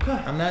back. Okay.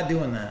 I'm not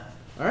doing that.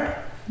 All right.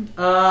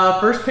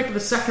 First pick of the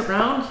second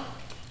round.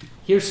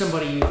 Here's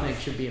somebody you think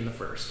should be in the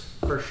first,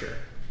 for sure.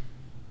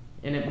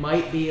 And it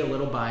might be a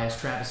little biased,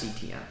 Travis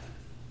Etienne.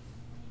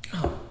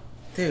 Oh,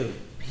 dude,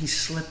 he's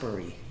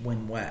slippery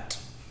when wet.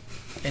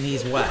 And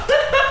he's wet.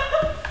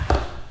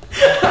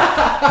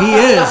 He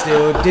is,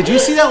 dude. Did you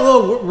see that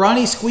little run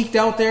he squeaked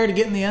out there to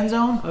get in the end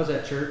zone? I was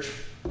at church.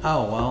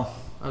 Oh, well.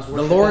 I was The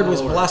worshiping Lord the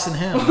was Lord. blessing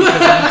him. Because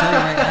I'm telling you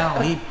right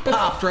now, he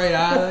popped right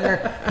out of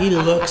there. He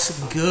looks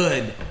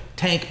good.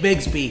 Tank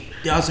Bigsby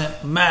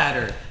doesn't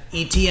matter.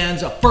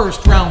 Etienne's a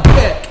first-round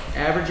pick.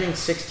 Averaging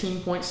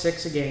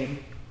 16.6 a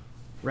game.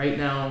 Right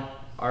now,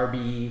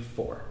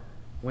 RB4.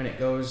 When it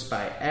goes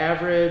by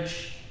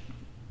average,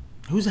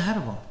 Who's ahead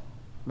of him?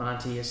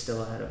 Monty is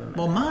still ahead of him.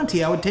 Well,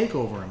 Monty, I would take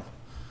over him.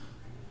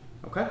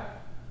 Okay.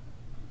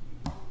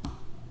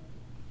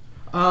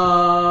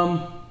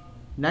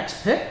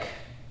 Next pick,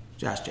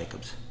 Josh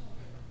Jacobs.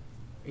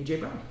 AJ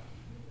Brown.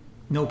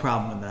 No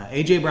problem with that.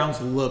 A.J. Brown's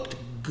looked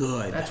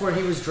good. That's where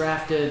he was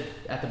drafted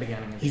at the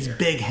beginning of the He's year.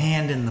 big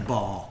handing the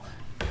ball.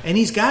 And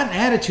he's got an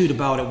attitude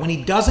about it. When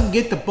he doesn't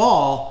get the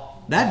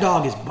ball, that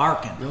dog is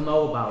barking. You'll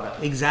know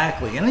about it.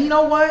 Exactly. And you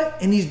know what?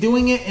 And he's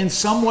doing it in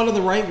somewhat of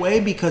the right way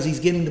because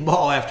he's getting the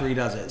ball after he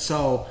does it.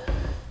 So,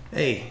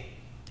 hey,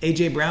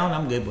 A.J. Brown,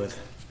 I'm good with.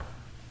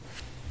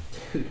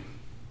 Dude.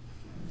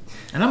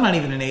 And I'm not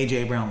even an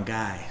A.J. Brown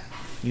guy.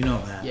 You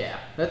know that. Yeah,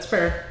 that's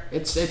fair.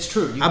 It's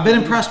true. I've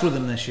been impressed with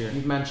him this year.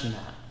 You've mentioned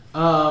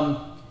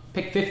that.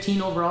 Pick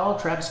 15 overall,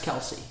 Travis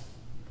Kelce.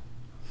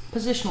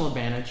 Positional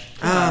advantage.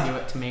 Can't argue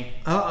it to me.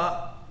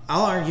 I'll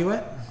argue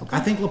it. Okay. I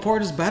think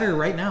Laporte is better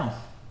right now.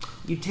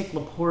 You take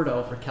Laporte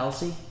over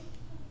Kelce?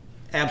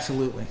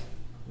 Absolutely.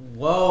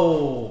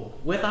 Whoa.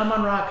 With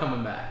Amon-Ra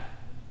coming back.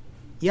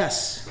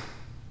 Yes.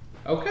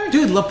 Okay.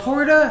 Dude,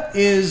 Laporta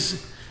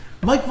is...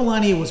 Mike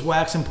Valeni was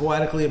waxing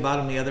poetically about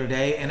him the other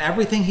day, and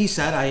everything he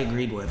said I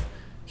agreed with.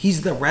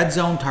 He's the red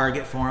zone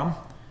target for him.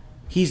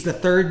 He's the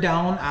third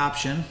down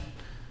option.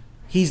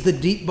 He's the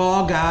deep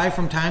ball guy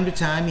from time to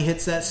time. He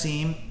hits that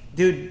seam.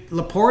 Dude,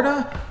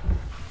 Laporta,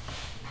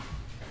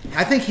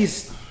 I think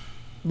he's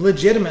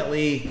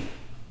legitimately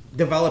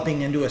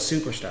developing into a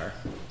superstar.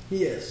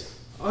 He is.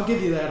 I'll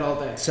give you that all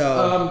day.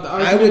 So, the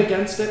I argument would-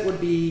 against it would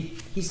be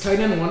he's tight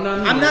end one on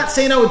the I'm year. not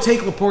saying I would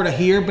take Laporta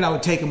here, but I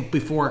would take him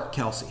before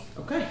Kelsey.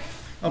 Okay.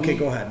 Okay,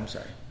 go ahead. I'm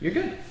sorry. You're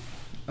good.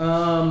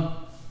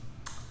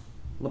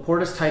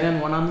 Laporta's tight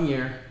end one on the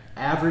year.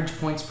 Average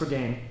points per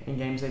game in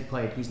games they've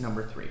played. He's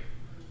number 3.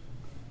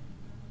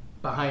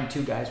 Behind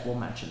 2 guys we'll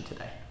mention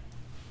today.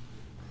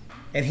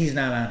 And he's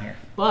not on here.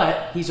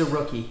 But he's a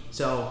rookie.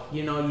 So,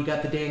 you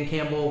got the Dan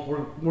Campbell,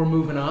 we're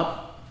moving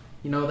up.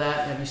 You know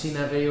that? Have you seen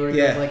that video where he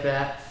Yeah. goes like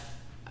that?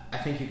 I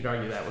think you could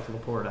argue that with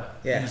Laporta.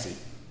 Yeah. Easy.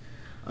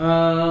 That's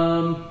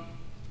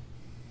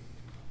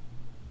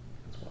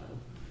wild.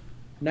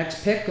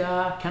 Next pick,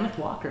 Kenneth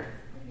Walker.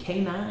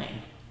 K9.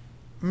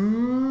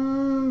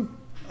 I'm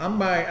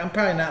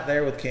probably not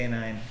there with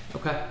K9.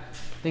 Okay.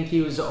 Think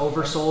he was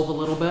oversold a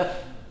little bit?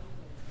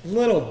 A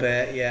little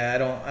bit, yeah.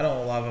 I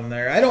don't love him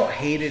there. I don't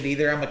hate it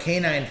either. I'm a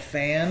K9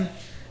 fan,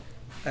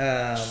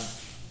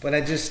 but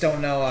I just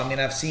don't know. I mean,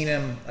 I've seen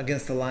him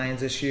against the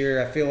Lions this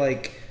year. I feel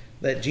like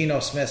that Geno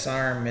Smith's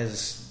arm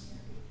is.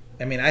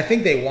 I mean, I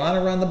think they want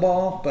to run the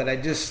ball, but I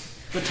just.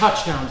 The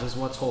touchdowns is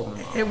what's holding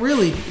them up. It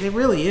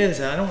really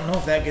is. I don't know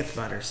if that gets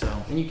better. So.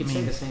 And you could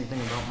say the same thing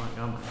about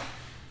Montgomery.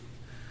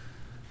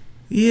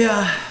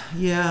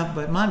 Yeah,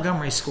 but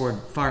Montgomery scored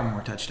far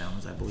more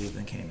touchdowns, I believe,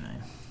 than K9.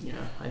 Yeah,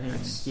 I think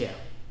it's, yeah.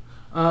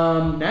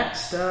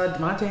 Next,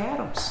 Devontae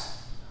Adams.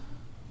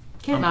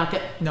 Can't knock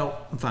it. Nope,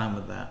 I'm fine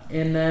with that.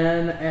 And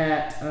then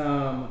at,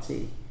 let's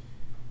see,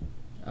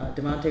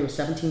 Devontae was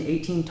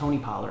 17-18, Tony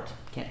Pollard.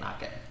 Can't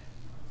knock it.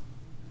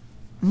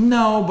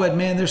 No, but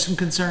man, there's some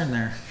concern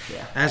there.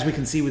 Yeah. As we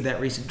can see with that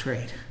recent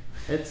trade.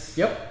 It's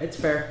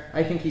fair.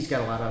 I think he's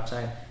got a lot of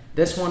upside.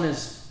 This one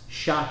is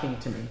shocking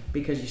to me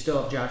because you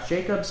still have Josh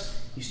Jacobs,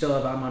 you still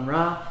have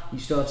Amon-Ra, you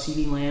still have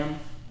CeeDee Lamb,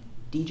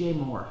 DJ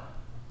Moore.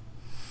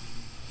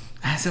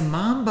 As a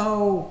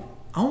Mambo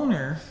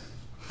owner,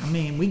 I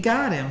mean, we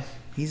got him.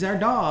 He's our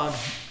dog.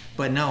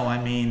 But no,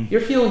 I mean...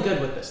 You're feeling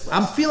good with this list.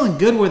 I'm feeling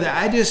good with it.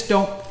 I just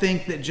don't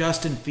think that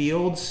Justin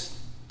Fields,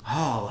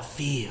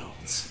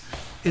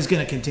 is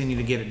going to continue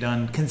to get it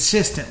done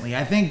consistently.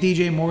 I think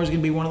DJ Moore is going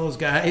to be one of those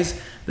guys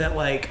that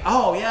like,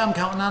 oh, yeah, I'm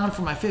counting on him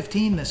for my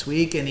 15 this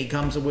week, and he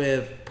comes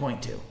with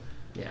 0.2.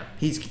 Yeah.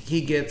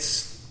 He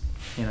gets,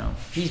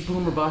 He's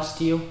boom or bust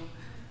to you?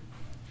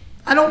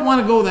 I don't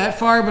want to go that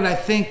far, but I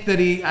think that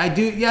I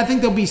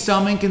think there'll be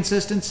some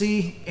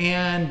inconsistency,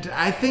 and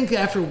I think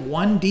after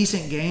one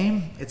decent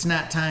game, it's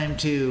not time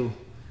to,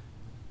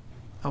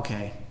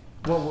 okay,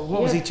 what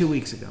was he 2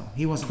 weeks ago?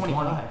 He wasn't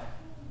 25. 20.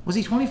 Was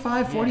he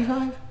 25,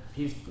 45? Yeah.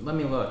 Let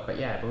me look, but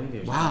yeah, I believe he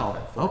was. Wow.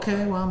 45,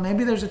 okay, well,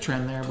 maybe there's a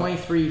trend there.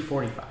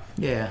 23-45.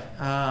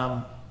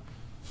 Yeah.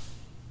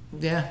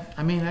 Yeah,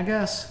 I mean, I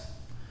guess.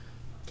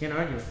 Can't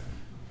argue.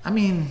 I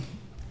mean.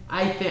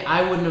 I think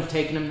I wouldn't have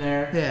taken him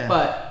there. Yeah.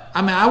 But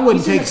I mean, I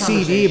wouldn't take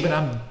CD, but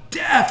I'm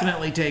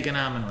definitely taking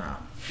Amon-Ra.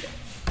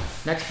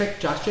 Next pick,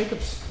 Josh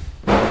Jacobs.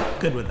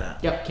 Good with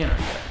that. Yep, can't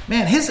argue.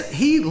 Man,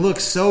 he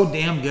looks so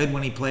damn good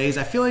when he plays.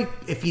 I feel like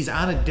if he's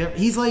on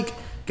he's like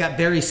got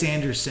Barry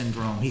Sanders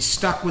syndrome. He's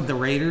stuck with the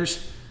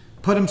Raiders.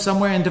 Put him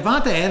somewhere, and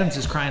Devontae Adams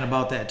is crying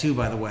about that too.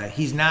 By the way,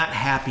 he's not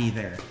happy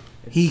there.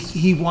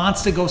 He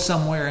wants to go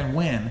somewhere and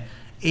win,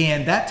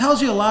 and that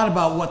tells you a lot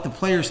about what the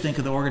players think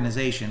of the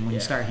organization when you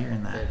start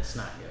hearing that. It's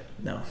not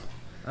good. No.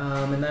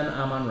 And then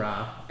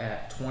Amon-Ra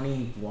at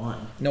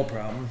 21. No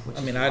problem.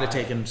 I mean, I'd have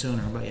taken him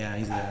sooner, but yeah,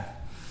 he's there.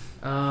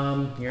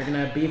 You're going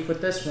to have beef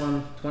with this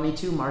one.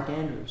 22, Mark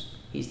Andrews.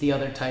 He's the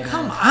other tight end.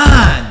 Come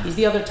on! He's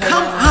the other tight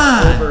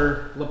end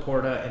over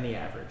Laporta in the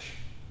average.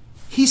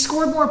 He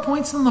scored more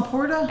points than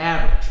Laporta?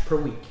 Average per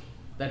week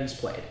that he's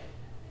played.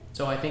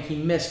 So I think he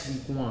missed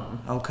week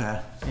 1. Okay.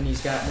 And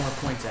he's got more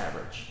points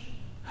average.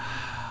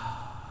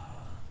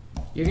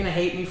 You're going to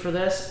hate me for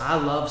this. I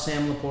love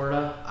Sam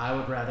Laporta. I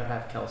would rather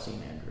have Kelsey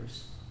and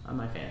Andrews on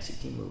my fantasy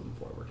team moving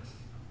forward.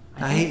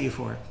 I hate you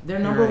for it. They're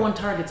number one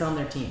targets on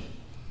their team.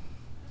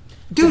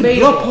 Dude,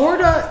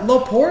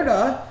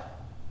 Laporta,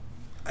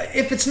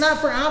 if it's not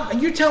for...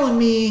 You're telling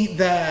me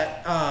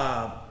that...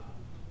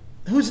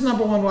 who's the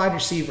number one wide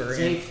receiver?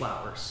 Zay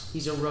Flowers.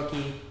 He's a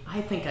rookie.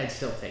 I think I'd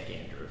still take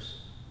Andrews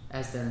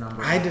as their number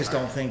one. I just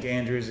don't think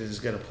Andrews is as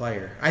good a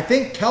player. I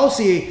think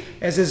Kelsey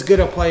is as good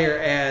a player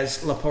as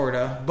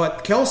Laporta,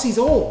 but Kelsey's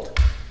old.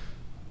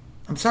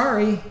 I'm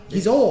sorry.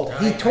 He's old.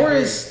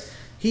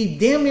 He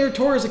damn near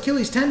tore his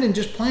Achilles tendon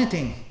just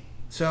planting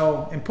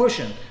and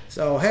pushing.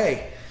 So,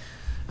 hey,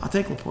 I'll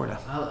take Laporta.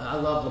 I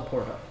love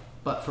Laporta,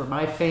 but for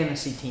my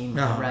fantasy team,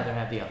 I'd rather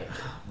have the other two.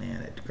 Oh,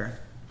 man,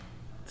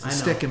 it's a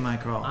stick in my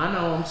craw. I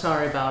know. I'm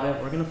sorry about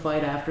it. We're going to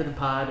fight after the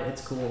pod.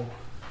 It's cool.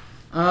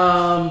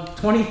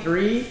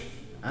 23,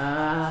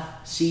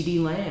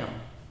 CeeDee Lamb.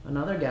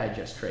 Another guy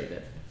just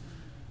traded.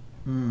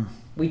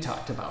 We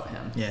talked about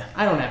him. Yeah.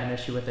 I don't have an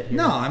issue with it here.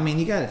 No, I mean,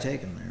 you got to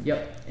take him there.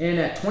 Yep. And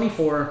at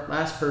 24,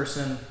 last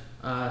person,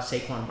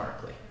 Saquon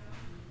Barkley.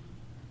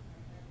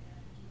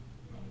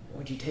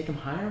 Would you take him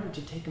higher or would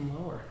you take him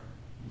lower?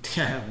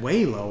 Yeah,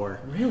 way lower.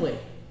 Really?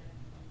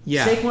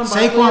 Yeah. Saquon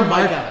Barkley or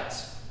Mike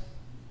Evans?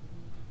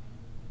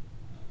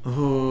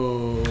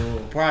 Ooh,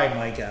 probably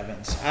Mike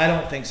Evans. I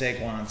don't think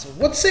Saquon's.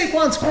 What's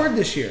Saquon scored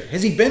this year?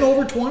 Has he been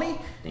over 20? I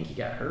think he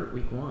got hurt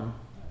week 1.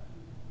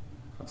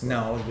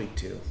 No, it was week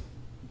 2.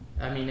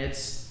 I mean,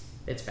 it's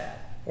bad.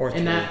 Or 3.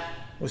 And that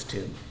was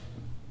 2.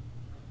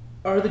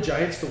 Are the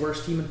Giants the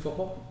worst team in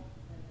football?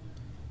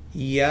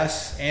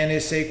 Yes, and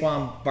is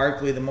Saquon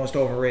Barkley the most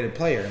overrated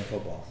player in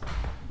football?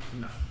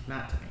 No,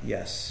 not to me.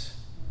 Yes,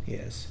 he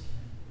is.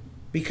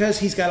 Because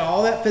he's got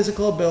all that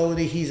physical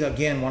ability. He's,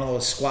 again, one of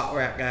those squat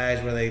rack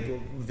guys where they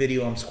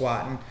video him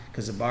squatting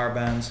because the bar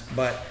bends.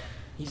 But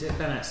he's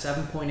been at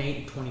 7.8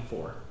 and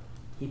 24.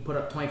 He put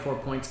up 24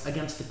 points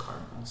against the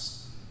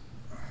Cardinals.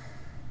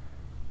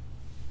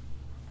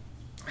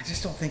 I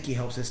just don't think he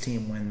helps his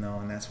team win, though,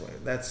 and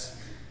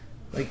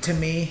Like, to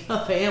me,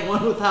 They ain't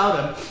one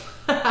without him.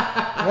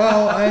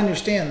 well, I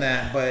understand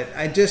that, but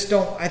I just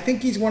don't. I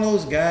think he's one of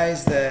those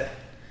guys that,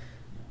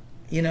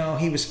 he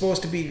was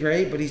supposed to be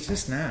great, but he's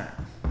just not.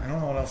 I don't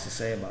know what else to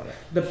say about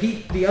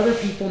it. The other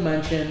people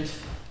mentioned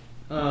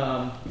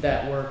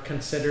that were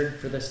considered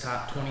for this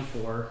top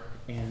 24,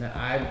 and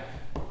I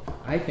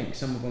think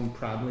some of them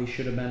probably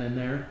should have been in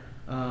there.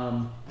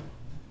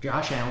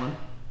 Josh Allen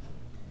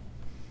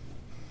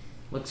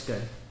looks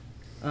good.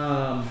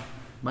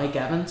 Mike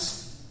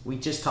Evans, we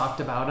just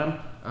talked about him.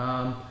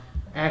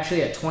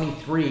 Actually, at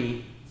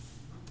 23,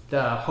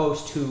 the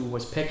host who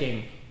was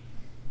picking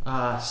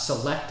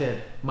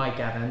selected Mike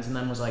Evans and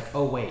then was like,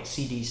 oh wait,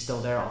 CD's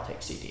still there, I'll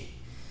take CD.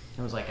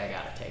 And was like, I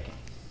gotta take him.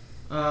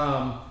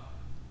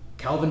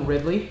 Calvin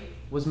Ridley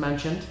was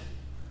mentioned.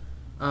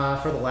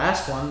 For the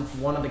last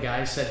one of the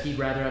guys said he'd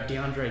rather have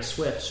DeAndre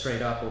Swift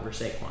straight up over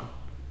Saquon.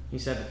 He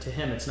said that to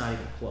him it's not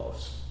even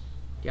close.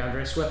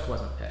 DeAndre Swift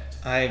wasn't picked.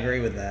 I agree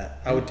with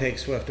that. I would take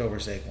Swift over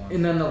Saquon.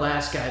 And then the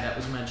last guy that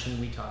was mentioned,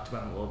 we talked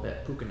about him a little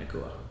bit, Puka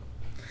Nacua.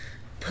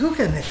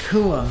 Puka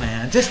Nacua,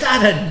 man, just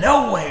out of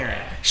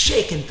nowhere,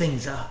 shaking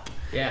things up.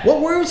 Yeah.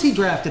 Where was he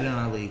drafted in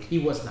our league? He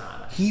was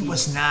not. He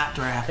was not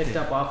drafted. Picked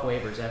up off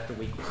waivers after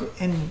week 1.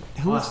 And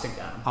who? Austin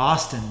got him.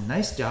 Austin,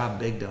 nice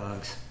job, big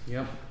dogs.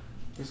 Yep.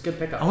 It was a good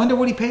pickup. I wonder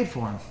what he paid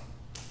for him.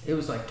 It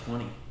was like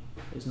 20.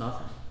 It was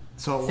nothing.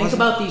 So Think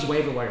about these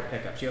waiver wire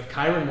pickups. You have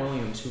Kyron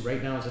Williams, who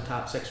right now is a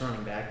top 6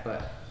 running back,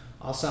 but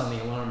I'll sound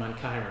the alarm on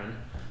Kyron.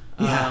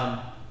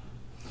 Yeah.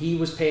 He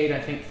was paid, I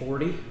think,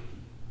 40.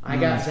 I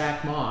got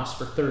Zach Moss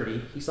for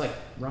 30. He's like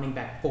running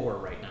back 4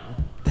 right now.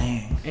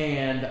 Dang.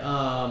 And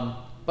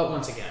but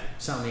once again,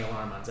 sound the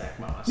alarm on Zach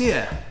Moss.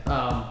 Yeah.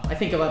 I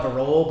think he'll have a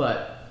role,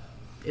 but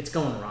it's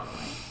going the wrong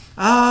way.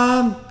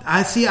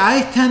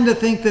 I tend to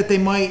think that they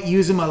might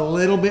use him a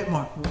little bit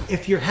more.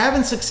 If you're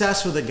having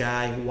success with a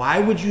guy, why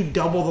would you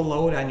double the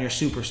load on your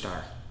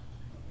superstar?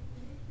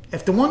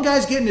 If the one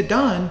guy's getting it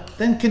done,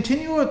 then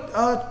continue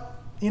I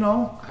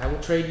will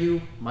trade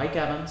you Mike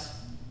Evans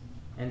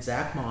and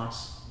Zach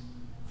Moss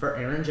for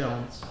Aaron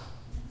Jones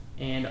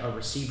and a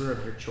receiver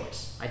of your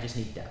choice. I just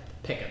need depth.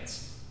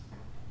 Pickens.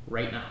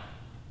 Right now.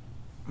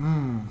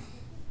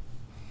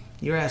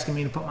 You're asking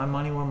me to put my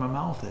money where my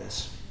mouth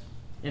is.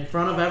 In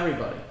front of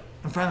everybody.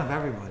 In front of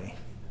everybody.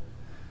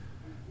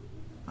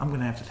 I'm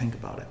going to have to think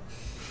about it.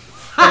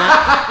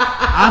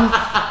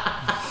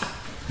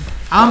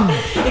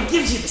 It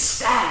gives you the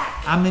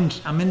stack.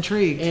 I'm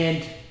intrigued.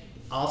 And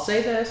I'll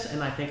say this,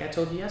 and I think I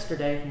told you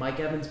yesterday, Mike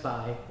Evans'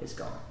 bye is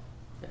gone.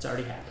 It's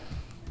already happened.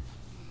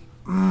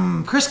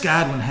 Chris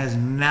Godwin has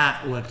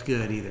not looked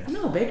good either.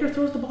 No, Baker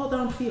throws the ball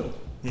downfield.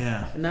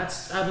 Yeah. And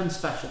that's Evans'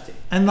 specialty.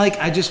 And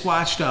I just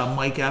watched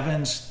Mike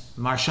Evans,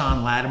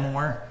 Marshawn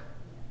Lattimore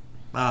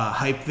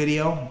hype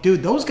video.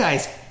 Dude, those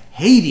guys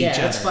hate each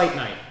other. Yeah, it's fight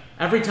night.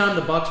 Every time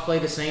the Bucs play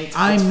the Saints,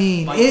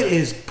 it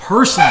is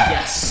personal.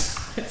 Yes.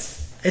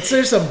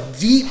 There's some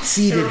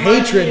deep-seated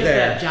hatred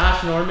there. That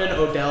Josh Norman,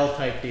 Odell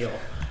type deal.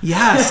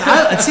 Yes.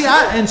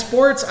 In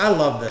sports, I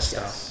love this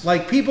stuff. Yes.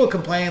 Like, people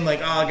complain,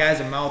 like, oh,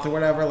 guy's a mouth or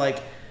whatever.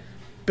 Like,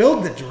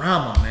 build the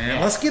drama, man.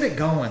 Yeah. Let's get it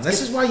going.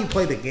 This is why you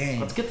play the game.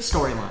 Let's get the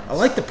storylines. I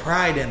like the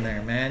pride in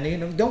there,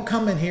 man. Don't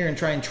come in here and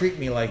try and treat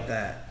me like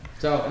that.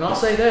 So, and I'll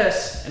say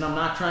this, and I'm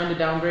not trying to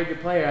downgrade your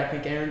player. I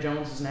think Aaron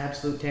Jones is an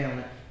absolute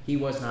talent. He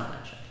was not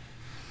mentioned.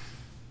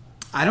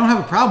 I don't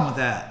have a problem with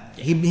that.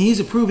 He needs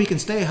to prove he can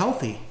stay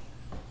healthy.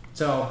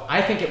 So,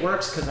 I think it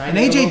works because And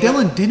A.J.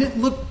 Dillon didn't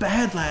look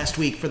bad last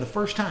week for the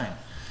first time.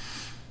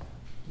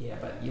 Yeah,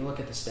 but you look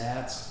at the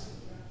stats.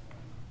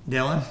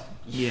 Dillon?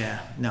 Yeah,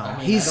 no. I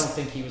don't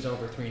think he was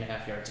over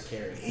 3.5 yards a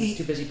carry. He's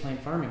too busy playing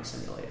Farming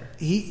Simulator.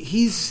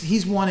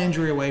 He's one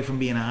injury away from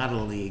being out of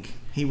the league.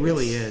 He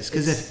really is.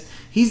 Because if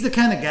he's the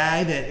kind of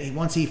guy that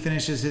once he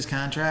finishes his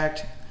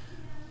contract...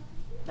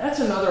 That's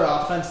another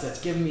offense that's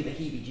given me the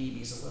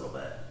heebie-jeebies a little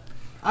bit.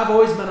 I've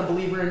always been a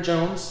believer in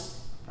Jones.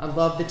 I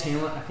love the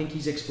talent. I think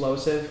he's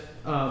explosive.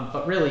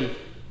 But really,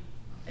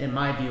 in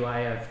my view, I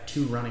have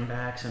 2 running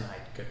backs, and I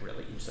could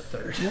really use a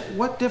third.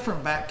 What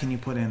different back can you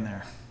put in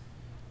there?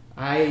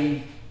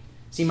 My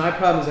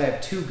problem is I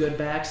have 2 good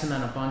backs and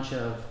then a bunch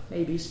of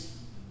maybes.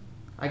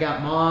 I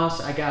got Moss.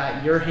 I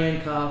got your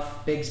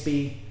handcuff,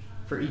 Bigsby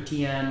for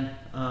ETN.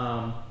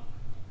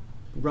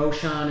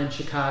 Roshan in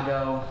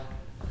Chicago.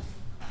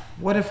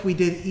 What if we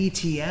did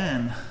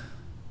ETN?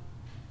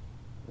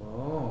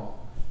 Whoa.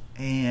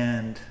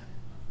 And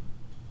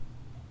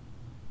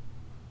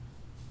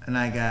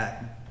I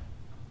got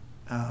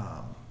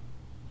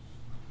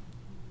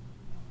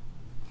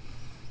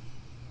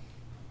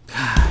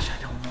gosh,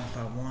 I don't know if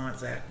I want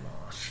Zach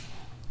Moss.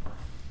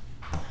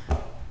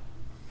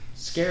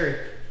 Scary.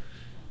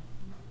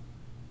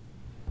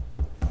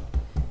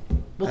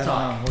 We'll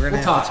talk. We're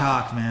going to have to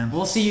talk, man.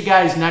 We'll see you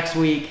guys next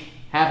week.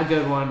 Have a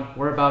good one.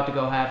 We're about to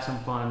go have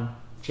some fun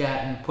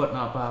chatting, putting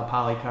up a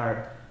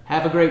polycard.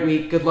 Have a great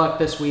week. Good luck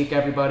this week,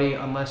 everybody,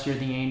 unless you're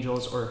the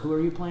Angels. Or who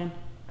are you playing?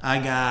 I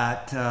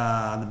got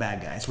the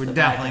bad guys. We're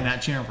definitely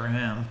not cheering for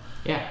him.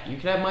 Yeah, you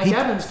could have Mike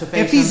Evans to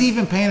face If he's him.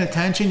 even paying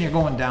attention, you're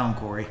going down,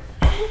 Corey.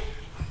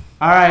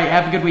 All right,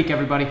 have a good week,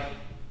 everybody.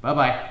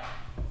 Bye-bye.